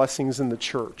spiritual blessings in the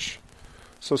church.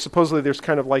 So supposedly there's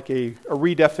kind of like a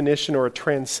redefinition or a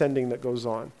transcending that goes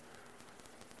on.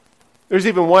 There's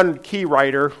even one key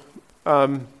writer,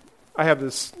 I have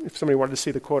this, if somebody wanted to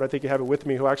see the quote, I think you have it with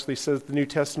me, who actually says the New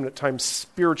Testament at times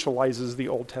spiritualizes the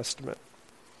Old Testament.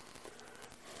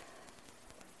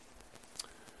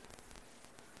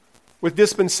 With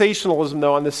dispensationalism,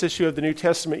 though, on this issue of the New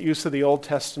Testament use of the Old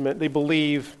Testament, they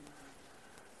believe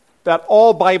that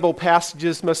all Bible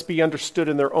passages must be understood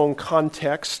in their own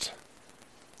context,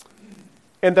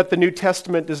 and that the New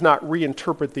Testament does not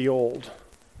reinterpret the Old.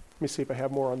 Let me see if I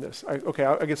have more on this. I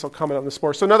guess I'll comment on this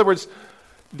more. So in other words,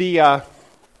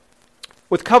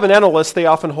 with covenantalists, they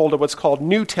often hold to what's called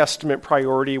New Testament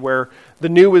priority, where the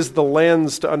new is the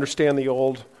lens to understand the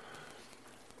old.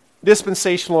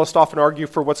 Dispensationalists often argue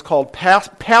for what's called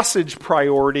passage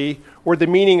priority, where the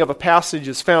meaning of a passage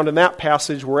is found in that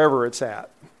passage wherever it's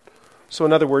at. So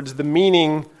in other words, the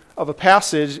meaning of a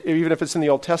passage, even if it's in the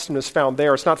Old Testament, is found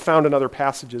there. It's not found in other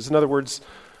passages. In other words,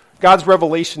 God's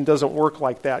revelation doesn't work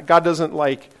like that. God doesn't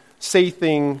say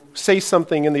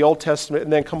something in the Old Testament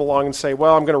and then come along and say,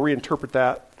 well, I'm going to reinterpret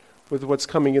that with what's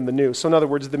coming in the New. So in other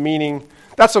words, the meaning,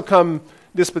 that's how come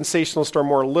dispensationalists are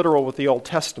more literal with the Old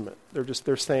Testament.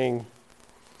 They're saying,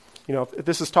 if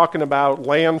this is talking about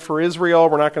land for Israel,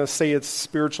 we're not going to say it's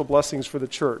spiritual blessings for the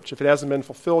church. If it hasn't been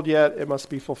fulfilled yet, it must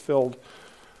be fulfilled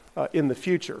in the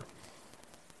future.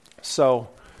 So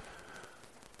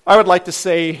I would like to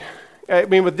say,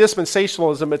 with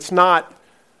dispensationalism, it's not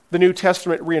the New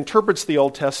Testament reinterprets the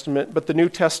Old Testament, but the New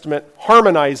Testament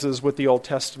harmonizes with the Old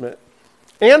Testament.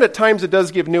 And at times it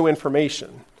does give new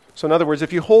information. So in other words,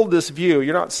 if you hold this view,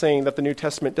 you're not saying that the New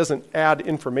Testament doesn't add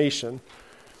information.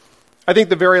 I think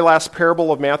the very last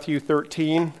parable of Matthew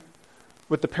 13,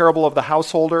 with the parable of the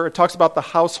householder, it talks about the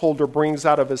householder brings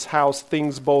out of his house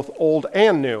things both old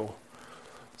and new.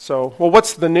 So,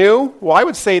 what's the new? Well, I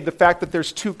would say the fact that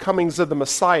there's two comings of the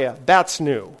Messiah, that's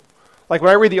new. Like when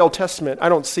I read the Old Testament, I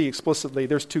don't see explicitly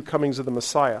there's two comings of the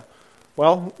Messiah.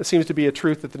 Well, it seems to be a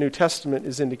truth that the New Testament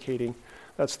is indicating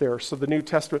that's there. So the New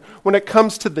Testament, when it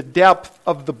comes to the depth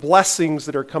of the blessings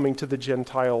that are coming to the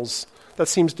Gentiles, there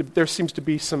seems to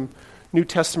be some New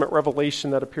Testament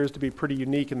revelation that appears to be pretty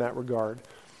unique in that regard.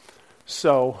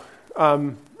 So,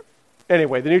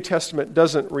 anyway, the New Testament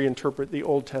doesn't reinterpret the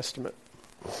Old Testament.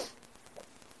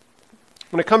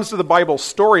 When it comes to the Bible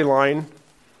storyline,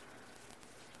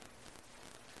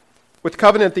 with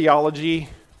covenant theology,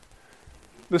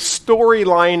 the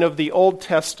storyline of the Old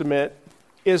Testament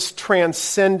is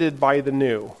transcended by the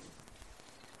New.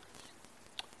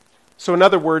 So in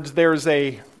other words, there's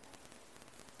a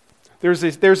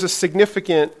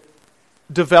significant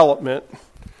development.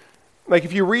 Like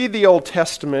if you read the Old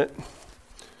Testament,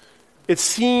 it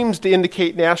seems to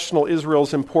indicate national Israel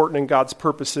is important in God's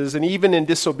purposes, and even in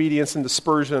disobedience and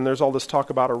dispersion, there's all this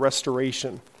talk about a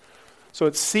restoration. So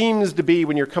it seems to be,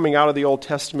 when you're coming out of the Old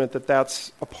Testament, that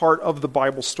that's a part of the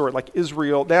Bible story. Like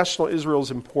Israel, national Israel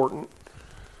is important.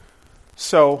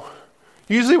 So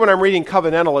usually when I'm reading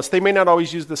covenantalists, they may not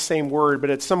always use the same word, but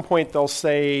at some point they'll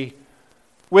say,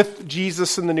 with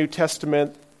Jesus in the New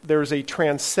Testament, there's a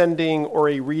transcending or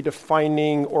a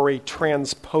redefining or a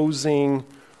transposing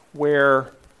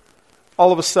where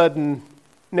all of a sudden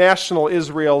national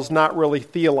Israel is not really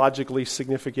theologically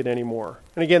significant anymore.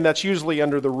 And again, that's usually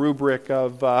under the rubric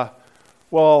of,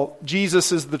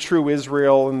 Jesus is the true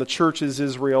Israel and the church is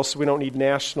Israel, so we don't need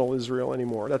national Israel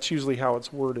anymore. That's usually how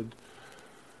it's worded.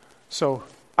 So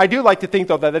I do like to think,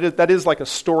 though, that is like a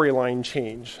storyline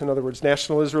change. In other words,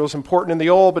 national Israel is important in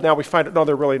the old, but now we find out, no,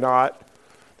 they're really not.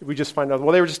 We just find out,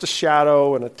 well, they were just a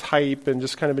shadow and a type and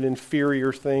just kind of an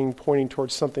inferior thing pointing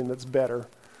towards something that's better.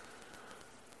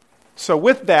 So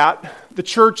with that, the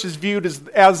church is viewed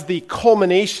as the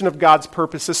culmination of God's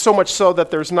purposes, so much so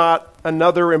that there's not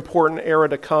another important era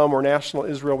to come where national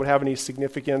Israel would have any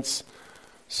significance.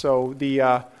 So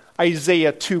the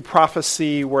Isaiah 2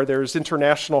 prophecy where there's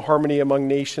international harmony among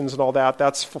nations and all that,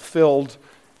 that's fulfilled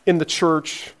in the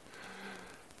church.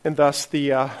 And thus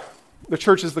the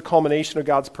church is the culmination of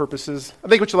God's purposes. I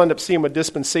think what you'll end up seeing with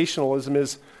dispensationalism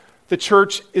is the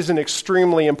church is an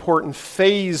extremely important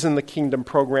phase in the kingdom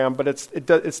program, but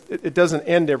it doesn't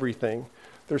end everything.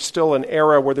 There's still an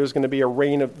era where there's going to be a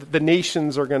reign of the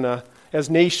nations are going to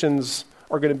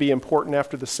be important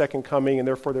after the second coming, and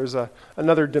therefore there's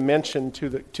another dimension to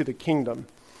the kingdom.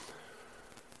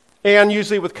 And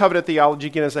usually with covenant theology,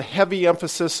 again, is a heavy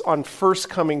emphasis on first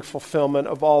coming fulfillment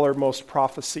of all or most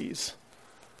prophecies.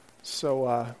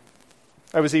 So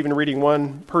I was even reading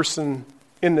one person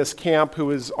in this camp who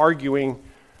is arguing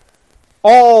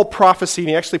all prophecy, and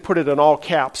he actually put it in all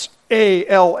caps,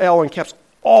 A-L-L in caps,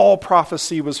 all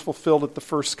prophecy was fulfilled at the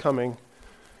first coming.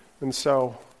 And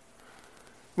so,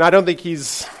 now I don't think he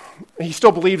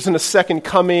still believes in a second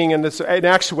coming, and in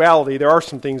actuality, there are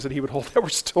some things that he would hold that were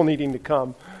still needing to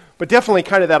come. But definitely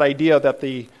kind of that idea that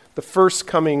the first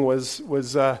coming was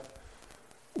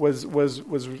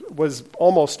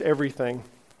almost everything.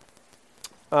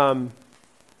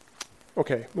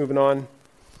 Okay, moving on.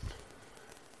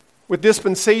 With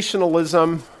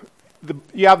dispensationalism,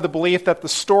 you have the belief that the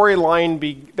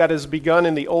storyline that is begun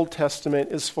in the Old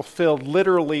Testament is fulfilled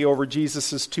literally over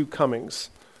Jesus' two comings.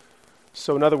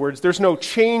 So in other words, there's no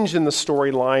change in the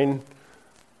storyline.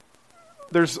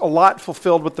 There's a lot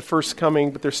fulfilled with the first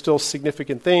coming, but there's still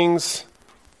significant things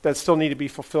that still need to be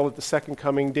fulfilled at the second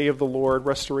coming, Day of the Lord,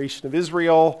 restoration of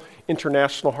Israel,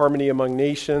 international harmony among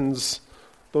nations,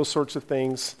 those sorts of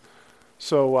things.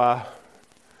 So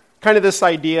kind of this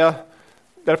idea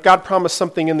that if God promised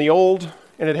something in the old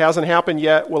and it hasn't happened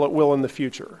yet, well, it will in the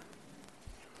future.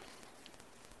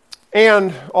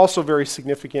 And also very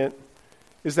significant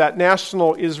is that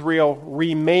national Israel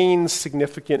remains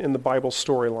significant in the Bible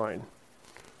storyline.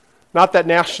 Not that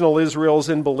national Israel is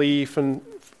in belief and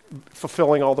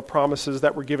fulfilling all the promises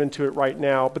that were given to it right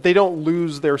now, but they don't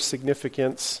lose their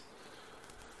significance.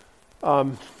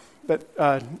 All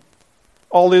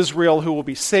Israel who will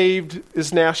be saved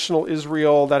is national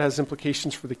Israel. That has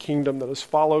implications for the kingdom that is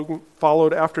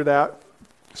followed after that.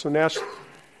 So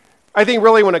I think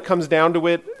really when it comes down to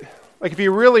it, like if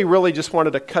you really, really just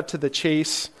wanted to cut to the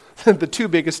chase, the two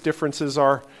biggest differences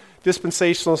are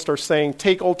dispensationalists are saying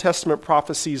take Old Testament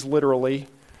prophecies literally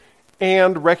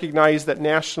and recognize that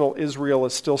national Israel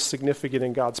is still significant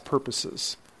in God's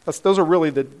purposes. Those are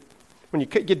really when you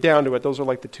get down to it, those are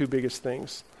like the two biggest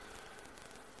things.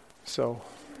 So,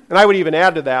 and I would even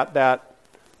add to that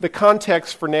the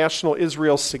context for national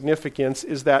Israel's significance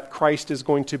is that Christ is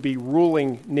going to be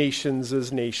ruling nations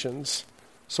as nations.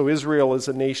 So Israel as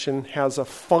a nation has a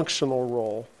functional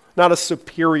role, not a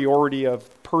superiority of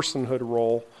personhood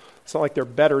role. It's not like they're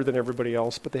better than everybody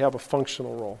else, but they have a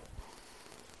functional role.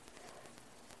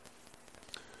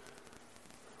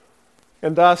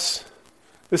 And thus,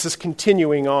 this is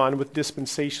continuing on with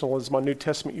dispensationalism on New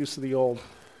Testament use of the Old.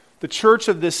 The church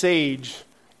of this age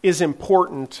is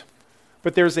important,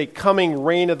 but there's a coming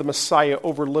reign of the Messiah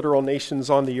over literal nations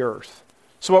on the earth.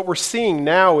 So what we're seeing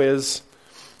now is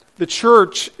the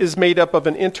church is made up of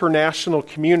an international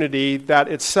community that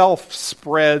itself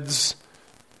spreads,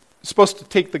 supposed to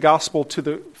take the gospel to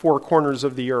the four corners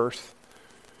of the earth.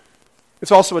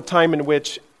 It's also a time in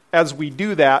which, as we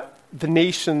do that, the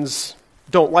nations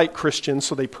don't like Christians,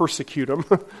 so they persecute them.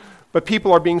 But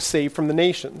people are being saved from the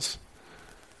nations.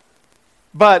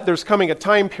 But there's coming a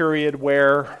time period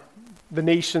where the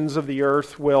nations of the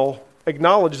earth will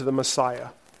acknowledge the Messiah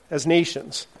as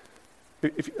nations.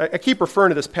 I keep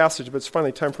referring to this passage, but it's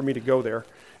finally time for me to go there.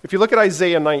 If you look at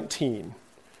Isaiah 19,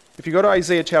 if you go to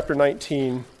Isaiah chapter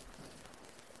 19,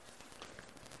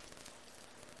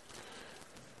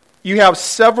 you have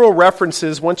several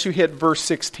references once you hit verse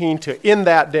 16 to in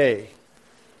that day.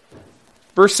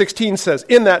 Verse 16 says,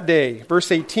 in that day.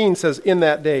 Verse 18 says, in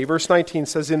that day. Verse 19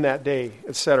 says, in that day,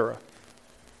 etc.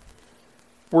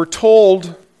 We're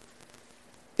told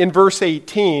in verse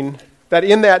 18 that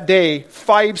in that day,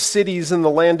 5 cities in the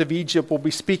land of Egypt will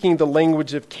be speaking the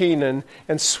language of Canaan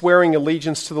and swearing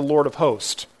allegiance to the Lord of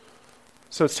hosts.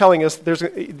 So it's telling us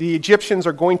the Egyptians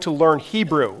are going to learn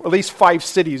Hebrew. At least 5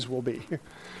 cities will be.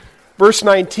 Verse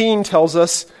 19 tells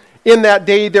us, in that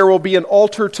day there will be an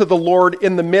altar to the Lord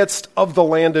in the midst of the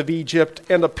land of Egypt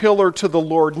and a pillar to the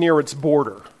Lord near its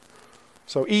border.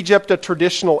 So Egypt, a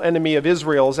traditional enemy of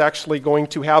Israel, is actually going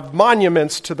to have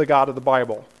monuments to the God of the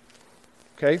Bible.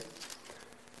 Okay?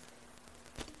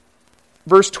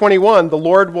 Verse 21, the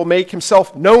Lord will make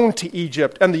himself known to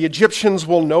Egypt, and the Egyptians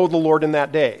will know the Lord in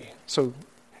that day. So,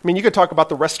 I mean, you could talk about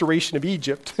the restoration of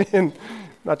Egypt, in,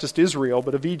 not just Israel,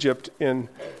 but of Egypt in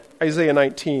Isaiah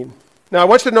 19. Now, I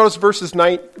want you to notice verses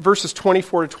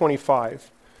 24 to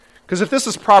 25, because if this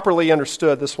is properly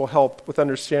understood, this will help with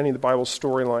understanding the Bible's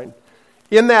storyline.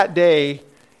 In that day,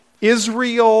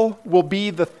 Israel will be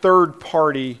the third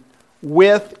party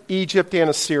with Egypt and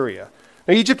Assyria.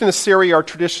 Now, Egypt and Assyria are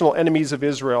traditional enemies of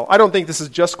Israel. I don't think this is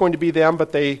just going to be them,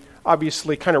 but they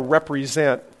obviously kind of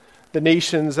represent the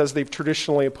nations as they've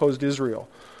traditionally opposed Israel.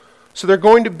 So they're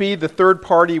going to be the third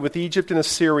party with Egypt and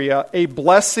Assyria, a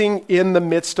blessing in the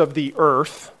midst of the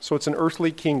earth, so it's an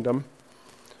earthly kingdom,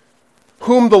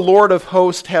 whom the Lord of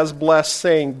hosts has blessed,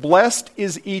 saying, blessed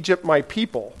is Egypt, my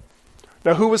people.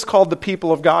 Now, who was called the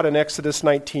people of God in Exodus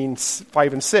 19,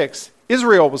 5 and 6?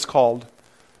 Israel was called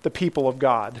the people of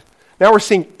God. Now we're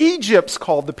seeing Egypt's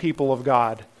called the people of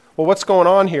God. Well, what's going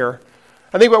on here?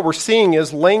 I think what we're seeing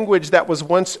is language that was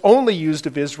once only used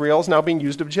of Israel is now being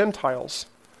used of Gentiles.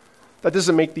 That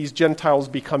doesn't make these Gentiles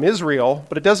become Israel,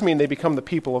 but it does mean they become the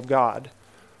people of God.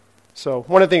 So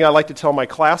one of the things I like to tell my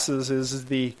classes is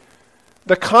the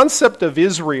concept of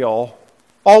Israel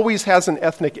always has an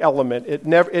ethnic element.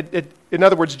 In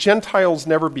other words, Gentiles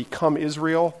never become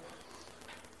Israel,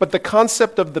 but the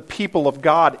concept of the people of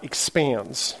God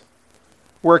expands,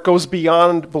 where it goes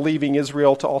beyond believing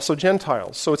Israel to also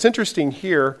Gentiles. So it's interesting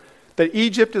here that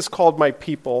Egypt is called my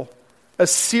people,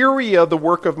 Assyria the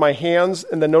work of my hands,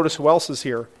 and then notice who else is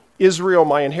here, Israel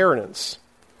my inheritance.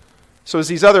 So as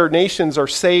these other nations are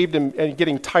saved and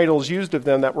getting titles used of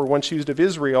them that were once used of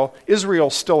Israel,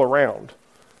 Israel's still around.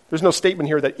 There's no statement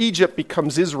here that Egypt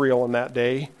becomes Israel in that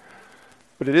day,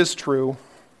 but it is true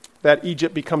that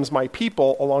Egypt becomes my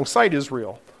people alongside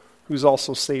Israel, who's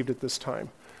also saved at this time.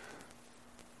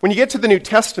 When you get to the New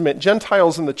Testament,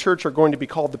 Gentiles in the church are going to be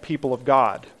called the people of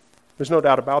God. There's no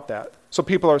doubt about that. So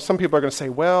some people are going to say,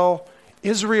 well,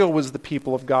 Israel was the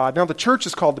people of God. Now the church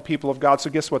is called the people of God, so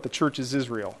guess what? The church is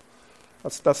Israel.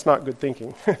 That's not good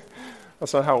thinking.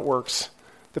 That's not how it works.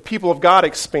 The people of God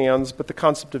expands, but the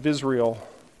concept of Israel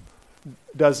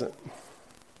doesn't.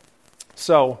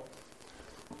 So,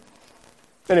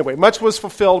 anyway, much was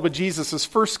fulfilled with Jesus'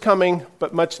 first coming,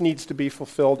 but much needs to be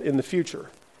fulfilled in the future.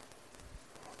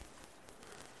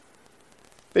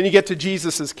 Then you get to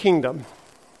Jesus' kingdom.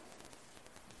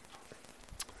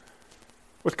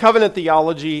 With covenant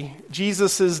theology,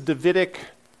 Jesus' Davidic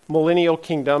millennial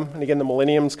kingdom, and again the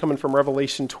millennium is coming from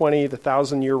Revelation 20, the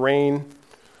 1,000-year reign.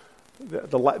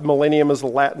 The millennium is the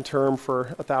Latin term for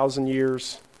 1,000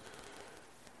 years.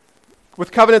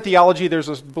 With covenant theology, there's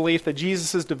a belief that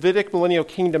Jesus' Davidic millennial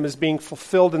kingdom is being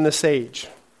fulfilled in this age.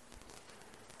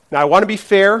 Now, I want to be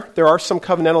fair. There are some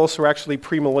covenantalists who are actually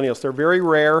premillennialists. They're very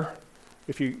rare.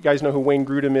 If you guys know who Wayne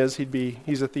Grudem is,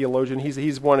 he's a theologian.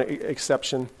 He's one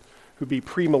exception who'd be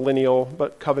premillennial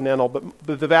but covenantal.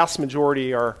 But the vast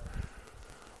majority are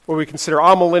what we consider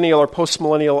amillennial or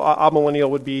postmillennial. Amillennial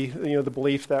would be the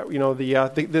belief that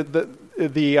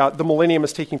the millennium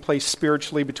is taking place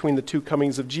spiritually between the two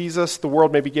comings of Jesus. The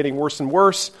world may be getting worse and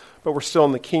worse, but we're still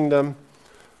in the kingdom.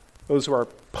 Those who are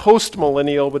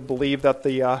postmillennial would believe that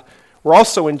we're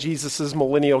also in Jesus'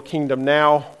 millennial kingdom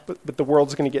now, but the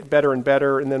world's going to get better and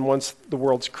better, and then once the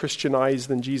world's Christianized,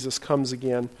 then Jesus comes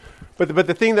again. But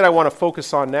the thing that I want to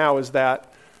focus on now is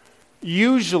that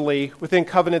usually within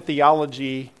covenant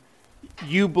theology,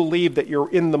 you believe that you're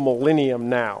in the millennium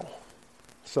now.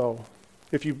 So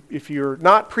if you're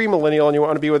not premillennial and you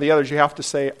want to be with the others, you have to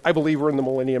say, I believe we're in the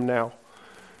millennium now.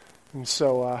 And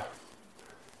so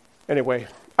anyway,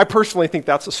 I personally think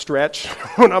that's a stretch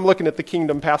when I'm looking at the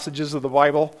kingdom passages of the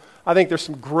Bible. I think there's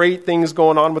some great things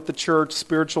going on with the church,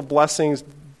 spiritual blessings,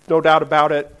 no doubt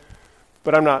about it,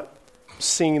 but I'm not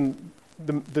seeing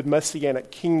the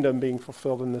messianic kingdom being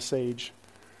fulfilled in this age.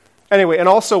 Anyway, and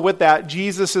also with that,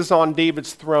 Jesus is on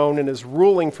David's throne and is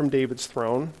ruling from David's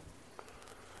throne.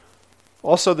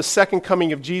 Also, the second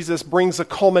coming of Jesus brings a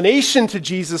culmination to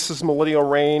Jesus' millennial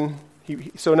reign.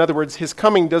 So in other words, his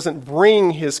coming doesn't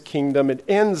bring his kingdom, it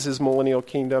ends his millennial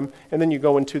kingdom, and then you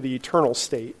go into the eternal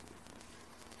state.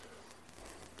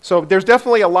 So there's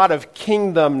definitely a lot of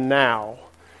kingdom now.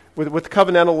 With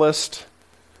covenantalist,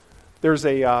 there's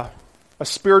a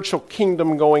spiritual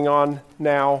kingdom going on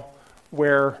now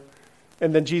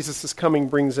and then Jesus' coming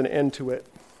brings an end to it.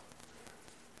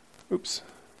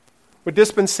 With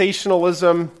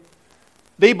dispensationalism,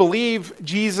 they believe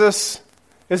Jesus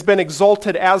has been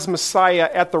exalted as Messiah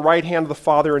at the right hand of the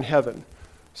Father in heaven.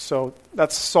 So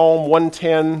that's Psalm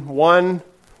 110:1.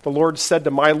 The Lord said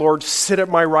to my Lord, sit at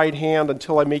my right hand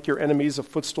until I make your enemies a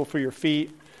footstool for your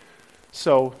feet.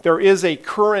 So there is a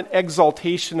current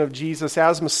exaltation of Jesus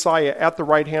as Messiah at the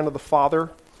right hand of the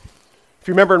Father. If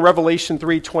you remember in Revelation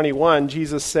 3:21,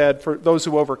 Jesus said, for those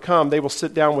who overcome, they will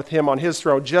sit down with him on his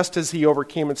throne, just as he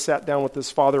overcame and sat down with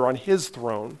his Father on his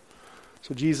throne.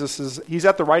 So he's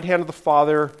at the right hand of the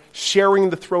Father,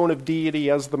 sharing the throne of deity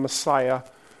as the Messiah.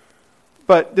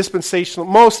 But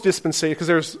most dispensational,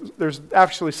 because there's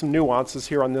actually some nuances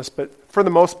here on this, but for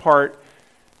the most part,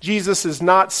 Jesus is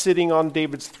not sitting on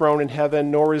David's throne in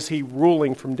heaven, nor is he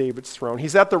ruling from David's throne.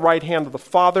 He's at the right hand of the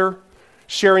Father,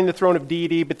 sharing the throne of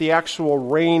deity, but the actual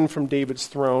reign from David's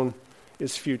throne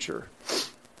is future.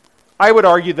 I would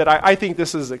argue that I think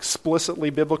this is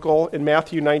explicitly biblical in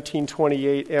Matthew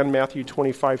 19:28 and Matthew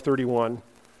 25:31.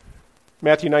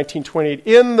 Matthew 19:28,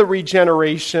 in the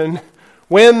regeneration,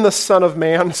 when the Son of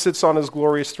Man sits on his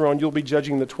glorious throne, you'll be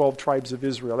judging the 12 tribes of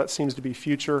Israel. That seems to be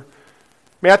future.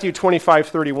 Matthew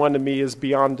 25:31 to me is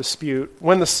beyond dispute.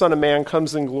 When the Son of Man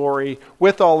comes in glory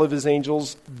with all of his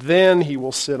angels, then he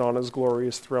will sit on his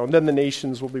glorious throne. Then the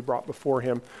nations will be brought before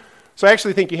him. So I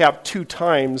actually think you have two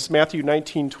times, Matthew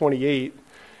 19:28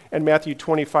 and Matthew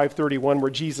 25:31,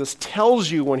 where Jesus tells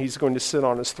you when he's going to sit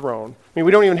on his throne. I mean,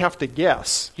 we don't even have to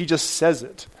guess. He just says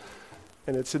it,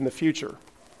 and it's in the future.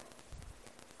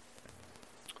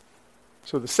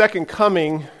 So the second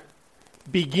coming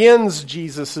begins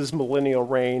Jesus' millennial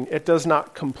reign. It does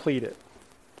not complete it.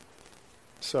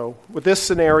 So with this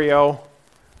scenario,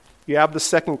 you have the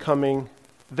second coming,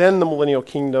 then the millennial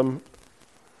kingdom.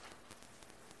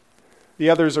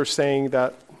 The others are saying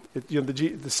that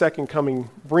the second coming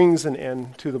brings an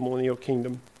end to the millennial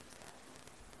kingdom.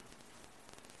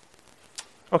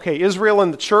 Okay, Israel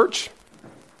and the church.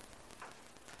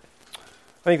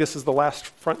 I think this is the last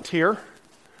frontier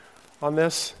on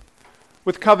this.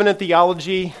 With covenant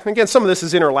theology, again, some of this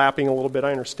is interlapping a little bit,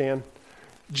 I understand.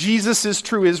 Jesus is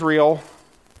true Israel.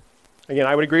 Again,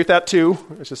 I would agree with that too.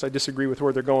 It's just I disagree with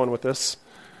where they're going with this.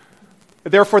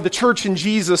 Therefore, the church in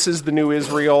Jesus is the new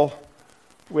Israel,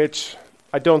 which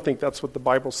I don't think that's what the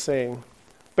Bible's saying.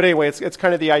 But anyway, it's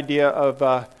kind of the idea of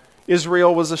national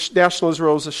Israel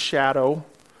was a shadow.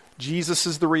 Jesus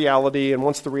is the reality, and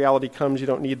once the reality comes, you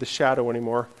don't need the shadow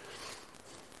anymore.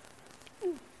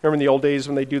 Remember in the old days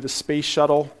when they do the space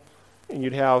shuttle, and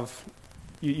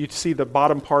you'd see the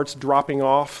bottom parts dropping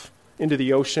off into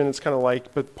the ocean. It's kind of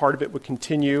like, but part of it would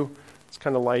continue. It's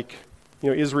kind of like,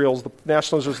 national Israel's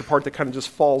the part that kind of just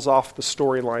falls off the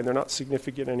storyline. They're not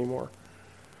significant anymore.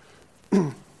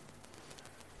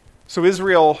 So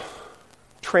Israel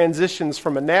transitions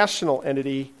from a national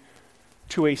entity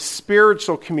to a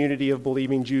spiritual community of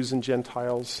believing Jews and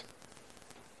Gentiles.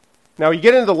 Now, you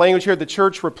get into the language here, the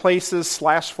church replaces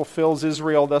 / fulfills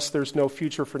Israel, thus there's no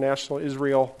future for national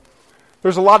Israel.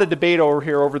 There's a lot of debate over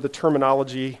here over the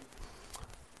terminology.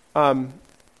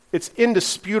 It's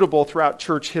indisputable throughout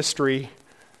church history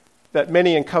that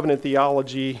many in covenant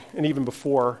theology, and even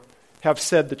before, have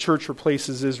said the church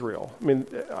replaces Israel. I mean,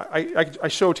 I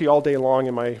show it to you all day long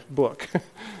in my book.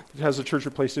 It has the church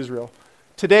replaced Israel.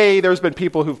 Today, there's been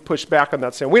people who've pushed back on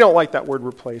that, saying, we don't like that word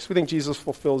replace. We think Jesus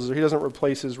fulfills Israel. He doesn't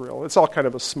replace Israel. It's all kind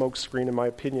of a smokescreen, in my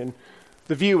opinion.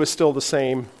 The view is still the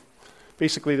same.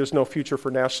 Basically, there's no future for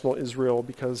national Israel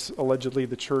because allegedly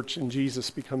the church in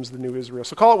Jesus becomes the new Israel.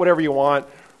 So call it whatever you want,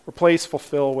 replace,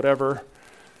 fulfill, whatever.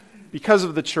 Because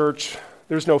of the church,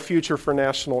 there's no future for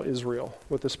national Israel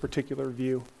with this particular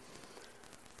view.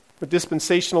 With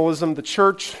dispensationalism, the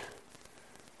church,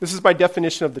 this is by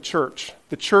definition of the church.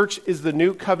 The church is the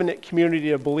new covenant community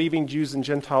of believing Jews and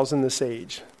Gentiles in this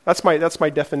age. That's my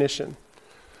definition.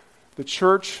 The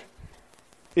church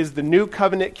is the new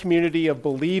covenant community of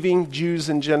believing Jews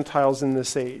and Gentiles in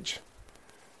this age.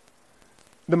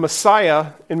 The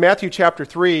Messiah, in Matthew chapter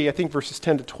 3, I think verses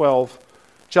 10 to 12,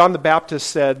 John the Baptist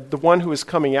said, the one who is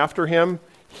coming after him,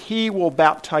 he will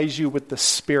baptize you with the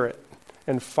Spirit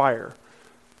and fire.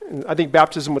 And I think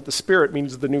baptism with the Spirit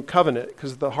means the new covenant,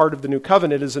 because the heart of the new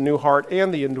covenant is a new heart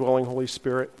and the indwelling Holy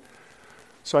Spirit.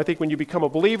 So I think when you become a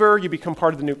believer, you become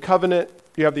part of the new covenant,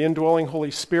 you have the indwelling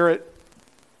Holy Spirit.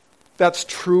 That's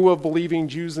true of believing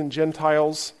Jews and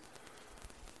Gentiles.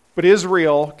 But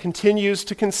Israel continues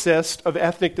to consist of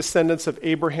ethnic descendants of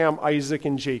Abraham, Isaac,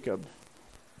 and Jacob.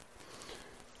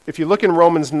 If you look in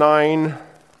Romans 9,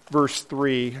 verse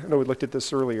 3, I know we looked at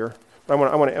this earlier, but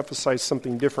I want to emphasize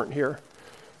something different here.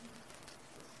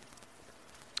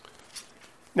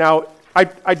 Now,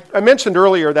 I mentioned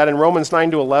earlier that in Romans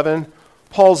 9 to 11,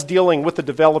 Paul's dealing with the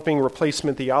developing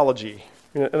replacement theology.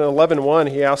 In 11:1,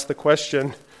 he asked the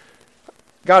question,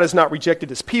 God has not rejected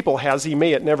his people, has he?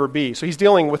 May it never be. So he's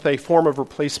dealing with a form of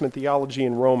replacement theology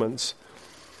in Romans.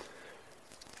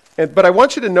 But I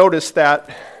want you to notice that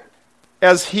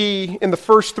as he, in the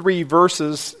first 3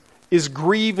 verses, is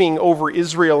grieving over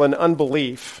Israel and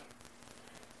unbelief,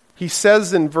 he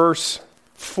says in verse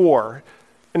 4,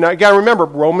 and I got to remember,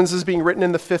 Romans is being written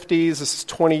in the 50s. This is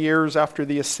 20 years after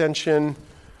the ascension.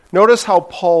 Notice how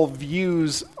Paul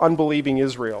views unbelieving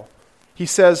Israel. He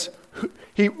says,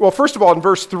 first of all, in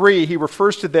verse 3, he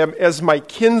refers to them as my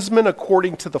kinsmen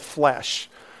according to the flesh.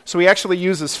 So he actually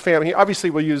uses family. He obviously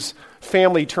will use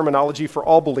family terminology for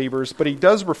all believers, but he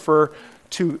does refer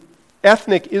to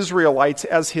ethnic Israelites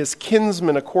as his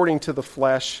kinsmen according to the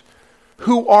flesh,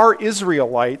 who are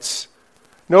Israelites.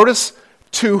 Notice,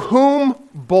 to whom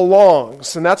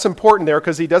belongs, and that's important there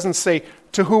because he doesn't say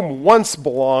to whom once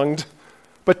belonged,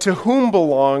 but to whom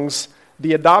belongs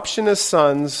the adoption as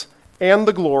sons and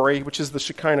the glory, which is the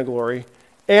Shekinah glory,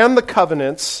 and the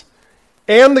covenants,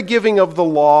 and the giving of the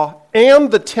law,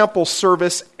 and the temple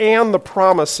service, and the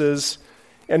promises,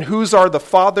 and whose are the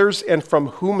fathers, and from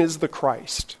whom is the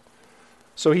Christ.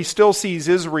 So he still sees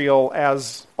Israel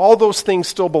as all those things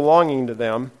still belonging to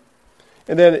them.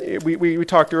 And then we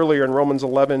talked earlier in Romans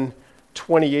 11,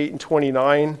 28 and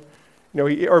 29,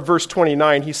 or verse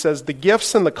 29, he says, the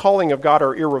gifts and the calling of God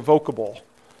are irrevocable.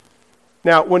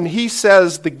 Now, when he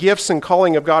says the gifts and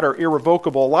calling of God are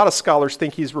irrevocable, a lot of scholars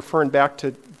think he's referring back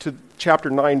to chapter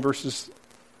 9, verses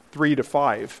 3 to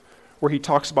 5, where he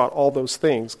talks about all those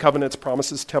things, covenants,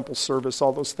 promises, temple service,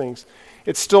 all those things.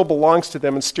 It still belongs to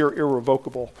them and still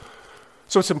irrevocable.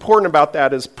 So what's important about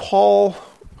that is Paul,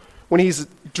 when he's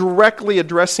directly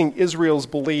addressing Israel's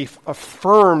belief,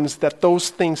 affirms that those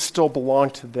things still belong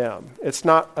to them. It's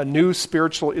not a new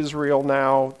spiritual Israel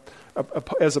now,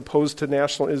 as opposed to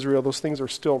national Israel. Those things are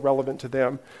still relevant to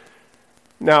them.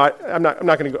 Now, I'm not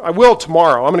going to go. I will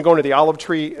tomorrow. I'm going to go into the olive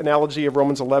tree analogy of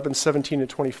Romans 11, 17 and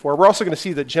 24. We're also going to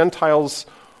see that Gentiles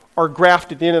are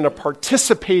grafted in and are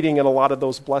participating in a lot of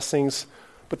those blessings,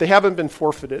 but they haven't been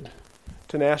forfeited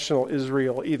to national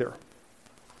Israel either.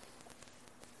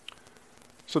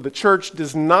 So the church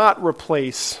does not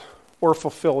replace or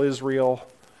fulfill Israel.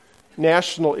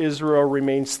 National Israel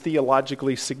remains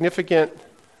theologically significant.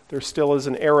 There still is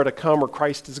an era to come where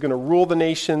Christ is going to rule the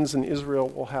nations, and Israel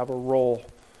will have a role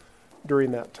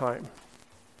during that time.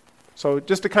 So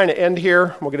just to kind of end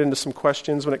here, we'll get into some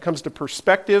questions. When it comes to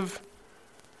perspective,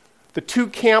 the two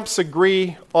camps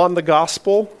agree on the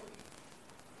gospel,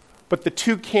 but the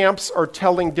two camps are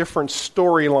telling different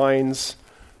storylines,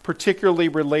 particularly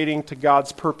relating to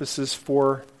God's purposes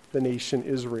for the nation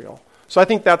Israel. So I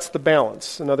think that's the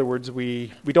balance. In other words,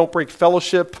 we don't break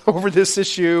fellowship over this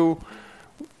issue,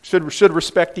 should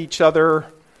respect each other,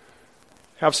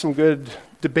 have some good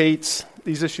debates.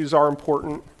 These issues are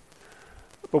important,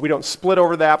 but we don't split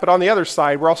over that. But on the other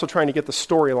side, we're also trying to get the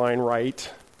storyline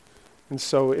right, and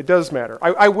so it does matter.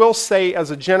 I will say as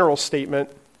a general statement,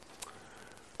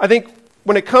 I think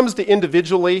when it comes to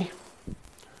individually,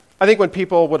 I think when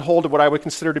people would hold to what I would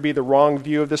consider to be the wrong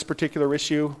view of this particular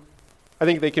issue, I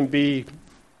think they can be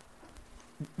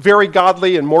very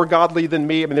godly and more godly than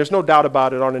me. I mean, there's no doubt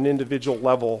about it on an individual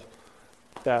level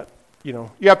that,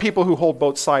 you have people who hold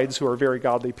both sides who are very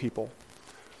godly people.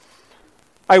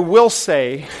 I will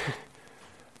say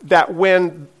that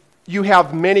when you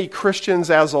have many Christians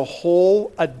as a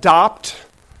whole adopt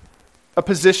a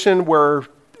position where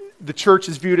the church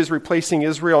is viewed as replacing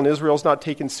Israel and Israel is not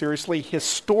taken seriously,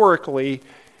 historically,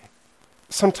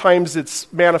 sometimes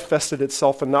it's manifested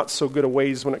itself in not so good a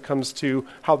ways when it comes to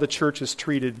how the church has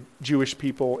treated Jewish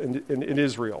people in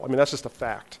Israel. I mean, that's just a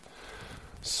fact.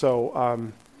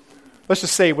 So let's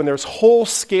just say when there's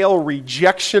whole-scale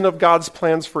rejection of God's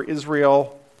plans for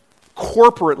Israel,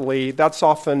 corporately, that's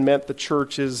often meant the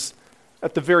church is,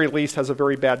 at the very least, has a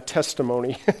very bad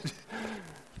testimony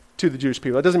to the Jewish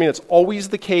people. That doesn't mean it's always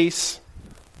the case,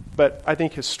 but I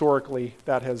think historically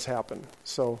that has happened.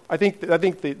 So I think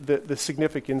the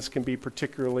significance can be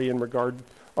particularly in regard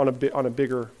on a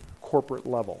bigger corporate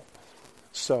level.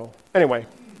 So anyway,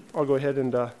 I'll go ahead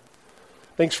and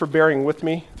thanks for bearing with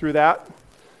me through that.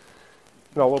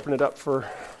 And I'll open it up for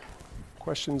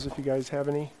questions if you guys have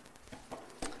any.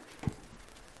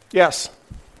 Yes?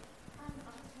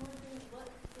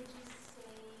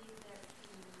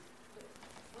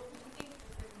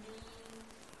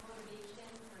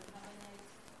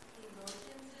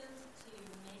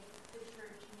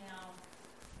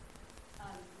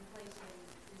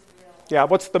 Yeah,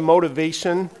 what's the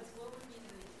motivation?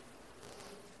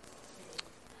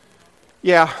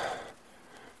 Yeah.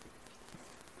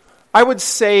 I would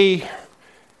say,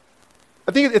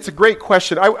 I think it's a great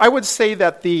question. I would say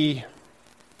that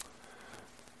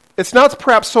it's not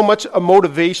perhaps so much a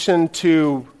motivation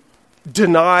to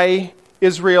deny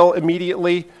Israel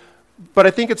immediately, but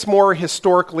I think it's more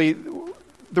historically,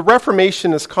 the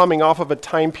Reformation is coming off of a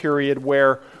time period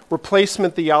where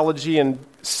replacement theology and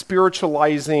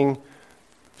spiritualizing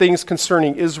things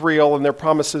concerning Israel and their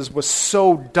promises was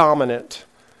so dominant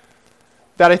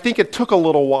that I think it took a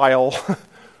little while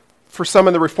for some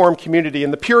in the Reformed community.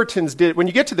 And the Puritans did, when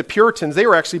you get to the Puritans, they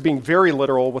were actually being very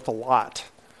literal with a lot.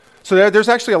 So there's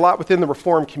actually a lot within the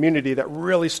Reformed community that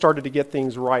really started to get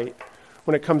things right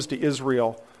when it comes to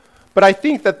Israel. But I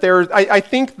think that I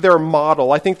think their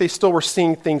model, I think they still were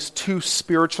seeing things too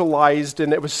spiritualized,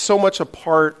 and it was so much a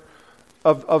part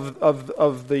of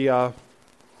the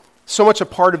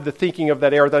thinking of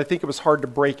that era that I think it was hard to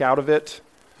break out of it.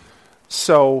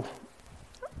 So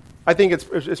I think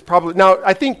it's probably, now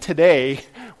I think today,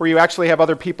 where you actually have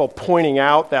other people pointing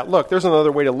out that, look, there's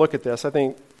another way to look at this, I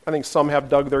think I think some have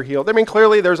dug their heel. I mean,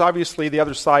 clearly there's obviously the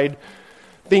other side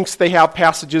thinks they have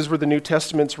passages where the New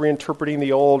Testament's reinterpreting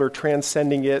the Old or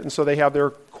transcending it, and so they have their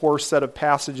core set of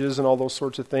passages and all those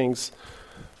sorts of things.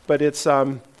 But it's,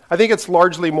 I think it's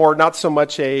largely more not so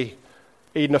much a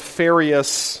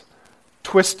nefarious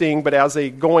twisting, but as a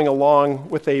going along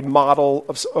with a model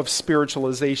of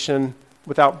spiritualization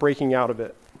without breaking out of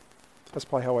it. That's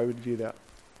probably how I would view that.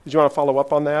 Did you want to follow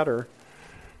up on that, or?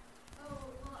 Oh,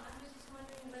 well, I was just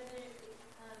wondering whether,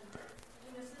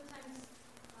 sometimes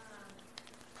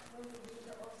when we read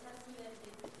the Old Testament,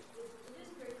 it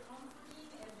is very comforting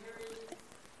and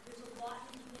there's a lot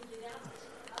that you can get out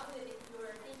of it if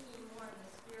you're thinking more in the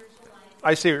spiritualized.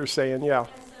 I see what you're saying, yeah. And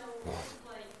so it's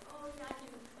like, oh, yeah, I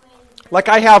can claim. Like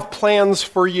I have plans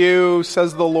for you,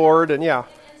 says the Lord, and yeah,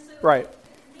 And so right, it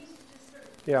makes you just sort of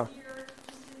yeah, easier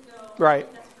just to go, right,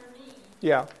 that's for me.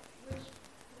 yeah. Which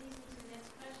leads me to the next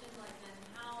question, like then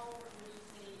how would you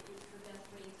say is the best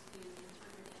way to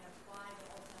interpret and apply the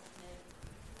Old Testament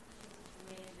in such a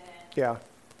way that Yeah.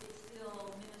 it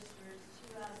still ministers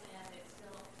to us and it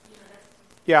still, that's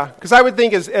Yeah, because I would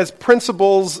think as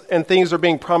principles and things are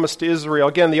being promised to Israel,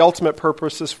 again, the ultimate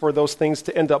purpose is for those things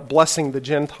to end up blessing the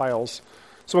Gentiles.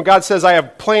 So when God says, I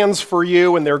have plans for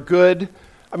you and they're good,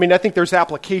 I mean, I think there's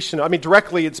application. I mean,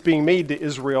 directly it's being made to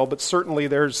Israel, but certainly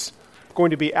there's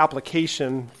going to be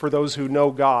application for those who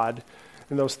know God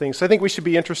and those things. So I think we should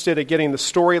be interested in getting the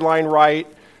storyline right,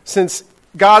 since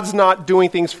God's not doing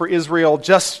things for Israel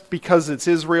just because it's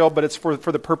Israel, but it's for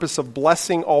the purpose of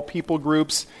blessing all people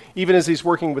groups. Even as he's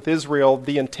working with Israel,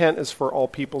 the intent is for all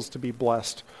peoples to be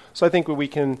blessed. So I think we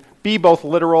can be both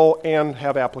literal and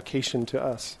have application to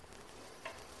us.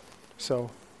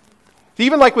 So,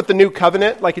 even like with the new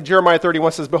covenant, like in Jeremiah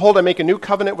 31 says, behold, I make a new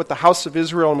covenant with the house of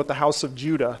Israel and with the house of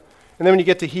Judah. And then when you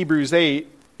get to Hebrews 8,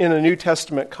 in a New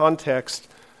Testament context,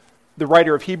 the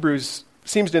writer of Hebrews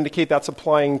seems to indicate that's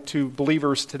applying to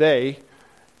believers today.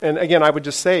 And again, I would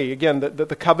just say, again, that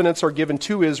the covenants are given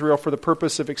to Israel for the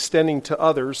purpose of extending to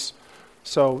others.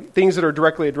 So things that are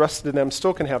directly addressed to them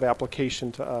still can have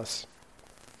application to us.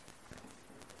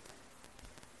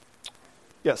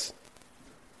 Yes?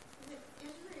 With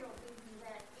Israel being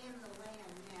that in the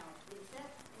land now, is that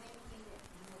making it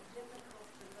more difficult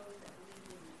for those that believe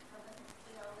in the covenant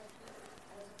theology as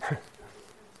opposed to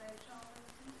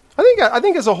dispensationalism? I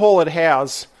think as a whole it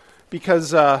has,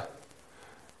 because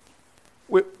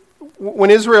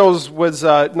when Israel was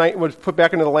put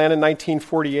back into the land in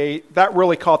 1948, that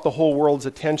really caught the whole world's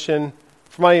attention.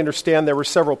 From what I understand, there were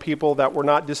several people that were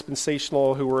not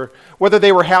dispensational who were, whether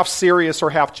they were half serious or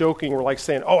half joking, were like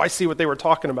saying, oh, I see what they were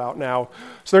talking about now.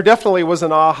 So there definitely was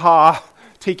an aha,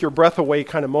 take your breath away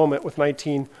kind of moment with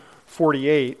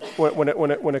 1948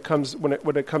 when it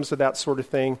comes to that sort of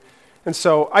thing. And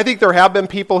so I think there have been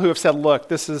people who have said, look,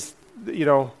 this is,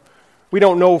 we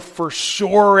don't know for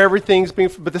sure everything's being,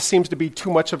 but this seems to be too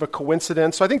much of a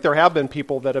coincidence. So I think there have been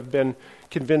people that have been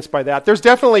convinced by that. There's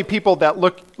definitely people that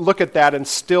look at that and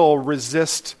still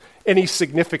resist any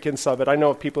significance of it. I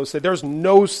know of people who say there's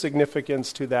no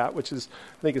significance to that, which is,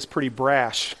 I think, is pretty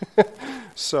brash.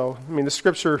 So, I mean, the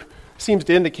scripture seems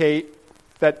to indicate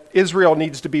that Israel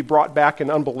needs to be brought back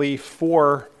in unbelief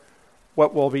for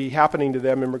what will be happening to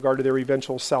them in regard to their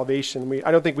eventual salvation.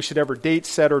 I don't think we should ever date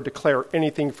set or declare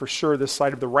anything for sure this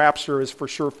side of the rapture is for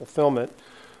sure fulfillment.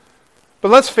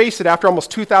 But let's face it, after almost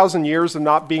 2,000 years of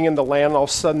not being in the land, all of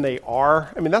a sudden they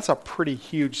are. I mean, that's a pretty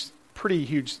huge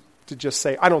to just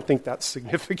say, I don't think that's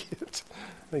significant.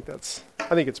 I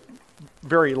think it's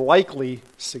very likely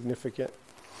significant.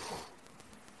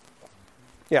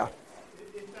 Yeah.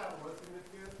 If that was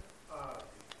significant,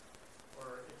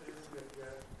 or if it is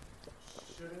significant,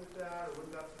 shouldn't that, or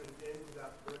wouldn't that put an end to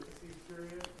that parentheses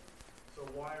period? So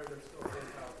why are there still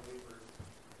Gentile believers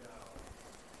now?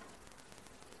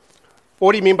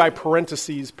 What do you mean by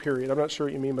parentheses period? I'm not sure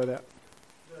what you mean by that.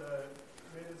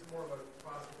 It's more of a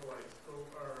classical like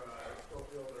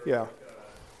Schofield or Yeah. like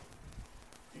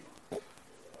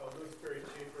a Louis Berry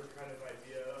Schaefer kind of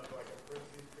idea of like a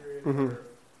parentheses period Mhm. where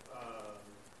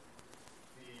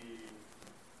the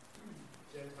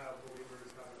Gentile believers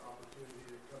have an opportunity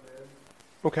to come in.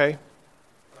 Okay.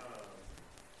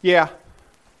 Yeah.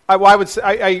 I would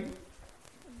say,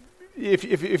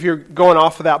 if you're going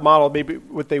off of that model, maybe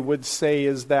what they would say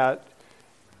is that,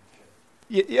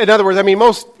 in other words, I mean,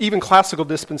 most, even classical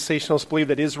dispensationalists believe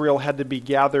that Israel had to be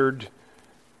gathered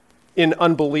in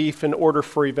unbelief in order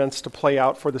for events to play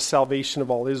out for the salvation of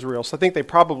all Israel. So I think they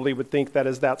probably would think that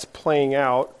as that's playing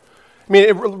out, I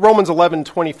mean, Romans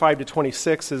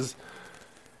 11:25-26 is,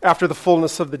 after the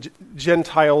fullness of the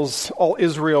Gentiles, all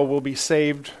Israel will be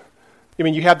saved. I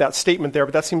mean, you have that statement there,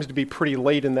 but that seems to be pretty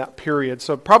late in that period.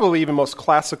 So probably even most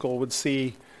classical would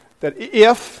see that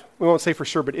if, we won't say for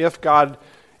sure, but if God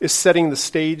is setting the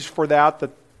stage for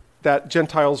that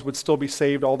Gentiles would still be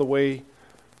saved all the way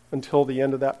until the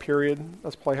end of that period.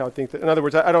 That's probably how I think that. In other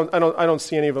words, I don't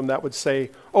see any of them that would say,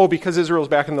 oh, because Israel's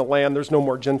back in the land, there's no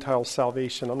more Gentile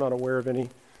salvation. I'm not aware of any.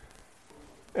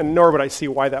 And nor would I see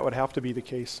why that would have to be the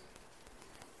case.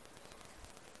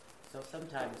 So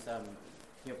sometimes,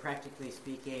 practically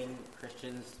speaking,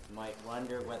 Christians might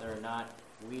wonder whether or not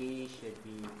we should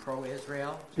be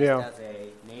pro-Israel just as a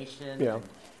nation. Yeah. And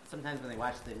sometimes when they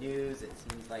watch the news, it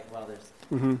seems like, well,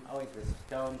 there's always this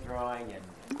stone throwing,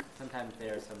 and sometimes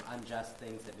there are some unjust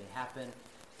things that may happen.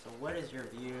 So what is your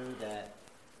view that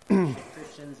should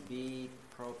Christians be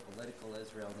pro-political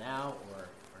Israel now, or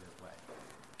what?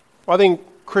 Well, I think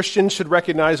Christians should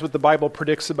recognize what the Bible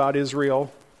predicts about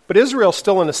Israel. But Israel's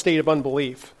still in a state of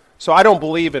unbelief. So I don't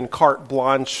believe in carte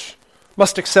blanche,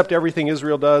 must accept everything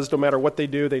Israel does, no matter what they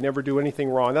do, they never do anything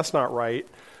wrong. That's not right.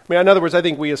 I mean, in other words, I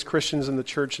think we as Christians in the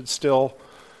church should still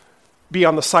be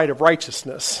on the side of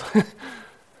righteousness.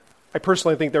 I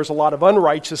personally think there's a lot of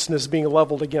unrighteousness being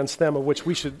leveled against them, of which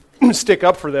we should stick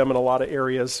up for them in a lot of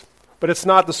areas. But it's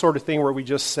not the sort of thing where we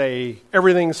just say,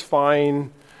 everything's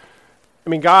fine.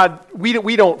 I mean, God,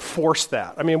 we don't force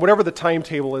that. I mean, whatever the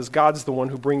timetable is, God's the one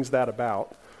who brings that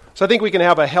about. So I think we can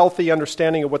have a healthy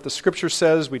understanding of what the Scripture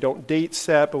says. We don't date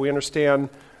set, but we understand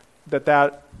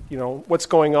that what's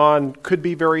going on could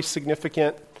be very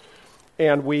significant,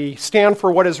 and we stand for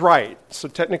what is right. So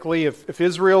technically, if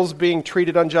Israel's being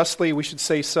treated unjustly, we should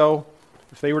say so.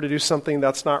 If they were to do something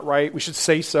that's not right, we should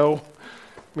say so.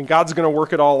 I mean, God's going to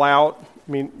work it all out.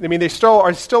 I mean, they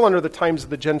are still under the times of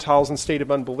the Gentiles in state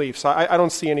of unbelief. So I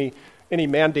don't see any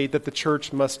mandate that the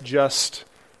church must just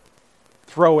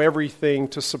throw everything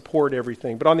to support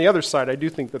everything. But on the other side, I do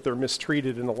think that they're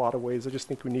mistreated in a lot of ways. I just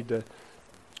think we need to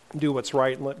do what's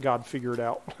right and let God figure it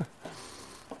out.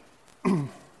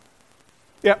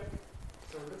 Yeah.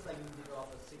 So it looks like you did off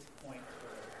a 6-point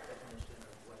definition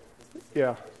of what this is. Yeah.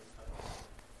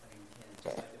 I mean,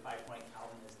 just like the 5-point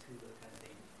Calvinist too, that kind of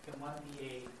thing. Can one be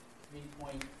a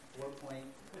 3-point, 4-point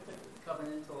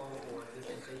covenantal or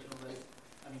dispensationalist?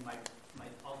 I mean, my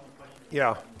ultimate question is...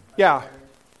 Yeah.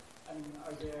 I mean,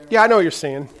 are there... Yeah, I know what you're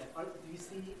saying. Yeah, do you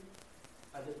see...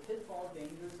 Are there pitfall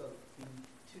dangers of being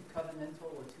too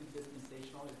covenantal or too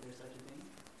dispensational? Is there such a thing?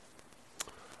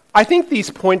 I think these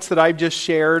points that I've just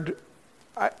shared,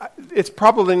 it's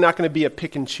probably not going to be a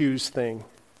pick and choose thing.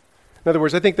 In other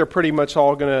words, I think they're pretty much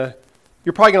all going to,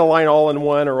 you're probably going to line all in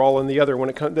one or all in the other when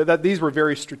it comes, these were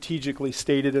very strategically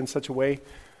stated in such a way.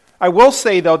 I will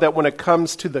say, though, that when it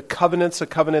comes to the covenants of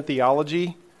covenant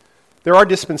theology, there are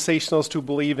dispensationalists who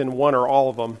believe in one or all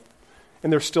of them,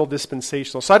 and they're still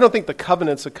dispensational. So I don't think the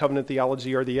covenants of covenant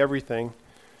theology are the everything.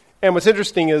 And what's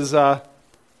interesting is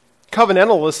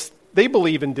covenantalists, they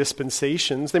believe in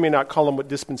dispensations. They may not call them what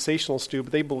dispensationalists do,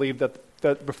 but they believe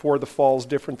that before the fall is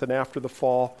different than after the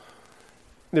fall.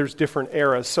 There's different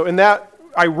eras. So in that,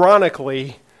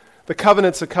 ironically, the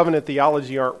covenants of covenant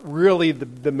theology aren't really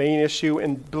the main issue,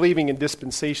 and believing in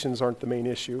dispensations aren't the main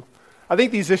issue. I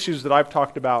think these issues that I've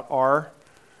talked about are.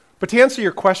 But to answer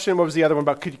your question, what was the other one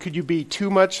about? Could you be too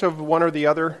much of one or the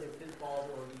other? Are there pitfalls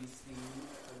or do you see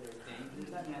are there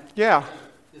dangers? I mean, Yeah.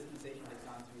 Dispensation has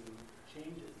gone through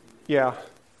changes. Yeah.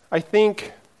 I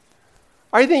think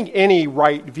any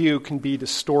right view can be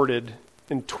distorted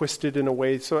and twisted in a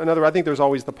way. So I think there's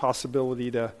always the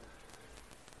possibility to...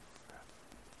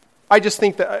 I just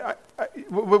think that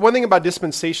one thing about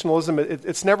dispensationalism,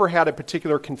 it's never had a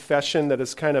particular confession that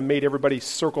has kind of made everybody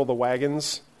circle the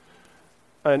wagons.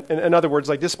 And in other words,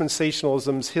 like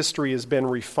dispensationalism's history has been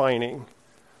refining.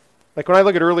 Like when I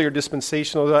look at earlier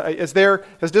dispensationalism,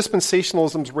 as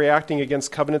dispensationalism's reacting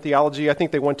against covenant theology, I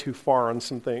think they went too far on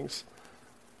some things.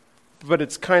 But as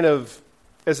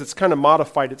it's kind of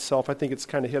modified itself, I think it's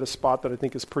kind of hit a spot that I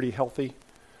think is pretty healthy.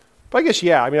 But I guess,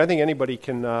 yeah, I mean, I think anybody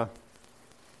can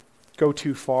go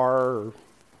too far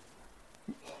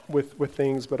with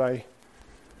things, but I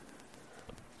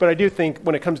do think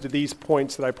when it comes to these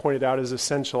points that I pointed out as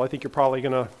essential, I think you're probably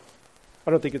going to,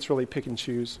 I don't think it's really pick and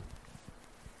choose.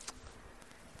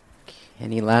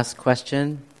 Any last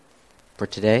question for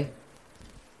today?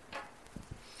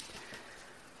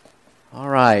 All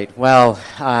right. Well,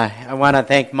 I want to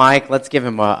thank Mike. Let's give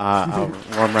him a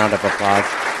warm round of applause.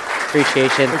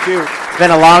 Appreciation. Thank you. It's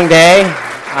been a long day.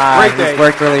 Great day. He's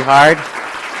worked really hard.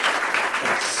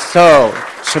 So,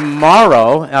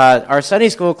 tomorrow, our Sunday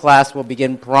school class will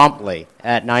begin promptly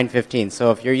at 9:15.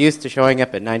 So if you're used to showing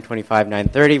up at 9:25,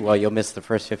 9:30, well, you'll miss the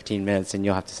first 15 minutes and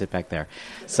you'll have to sit back there.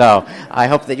 So I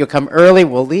hope that you'll come early.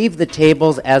 We'll leave the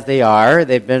tables as they are.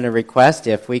 They've been a request.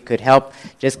 If we could help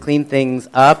just clean things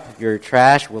up, your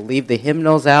trash, we'll leave the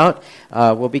hymnals out.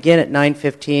 We'll begin at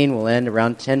 9:15. We'll end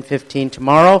around 10:15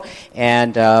 tomorrow,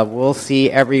 and we'll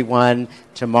see everyone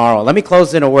tomorrow. Let me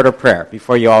close in a word of prayer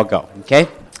before you all go, okay?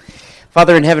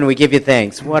 Father in heaven, we give you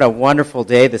thanks. What a wonderful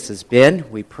day this has been.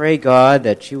 We pray, God,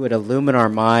 that you would illumine our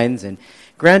minds and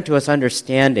grant to us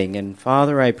understanding. And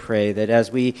Father, I pray that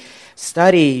as we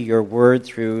study your word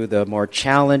through the more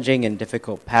challenging and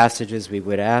difficult passages, we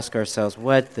would ask ourselves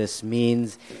what this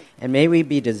means. And may we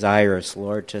be desirous,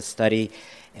 Lord, to study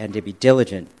and to be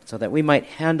diligent so that we might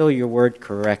handle your word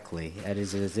correctly,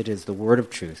 as it is the word of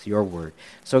truth, your word.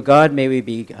 So, God, may we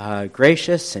be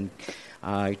gracious and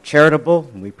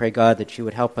charitable, and we pray, God, that you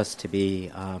would help us to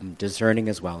be discerning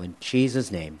as well. In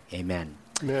Jesus' name, amen.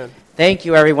 Amen. Thank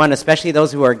you, everyone, especially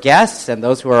those who are guests and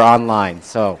those who are online.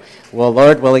 So we'll,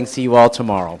 Lord willing, see you all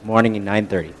tomorrow morning at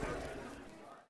 9:30.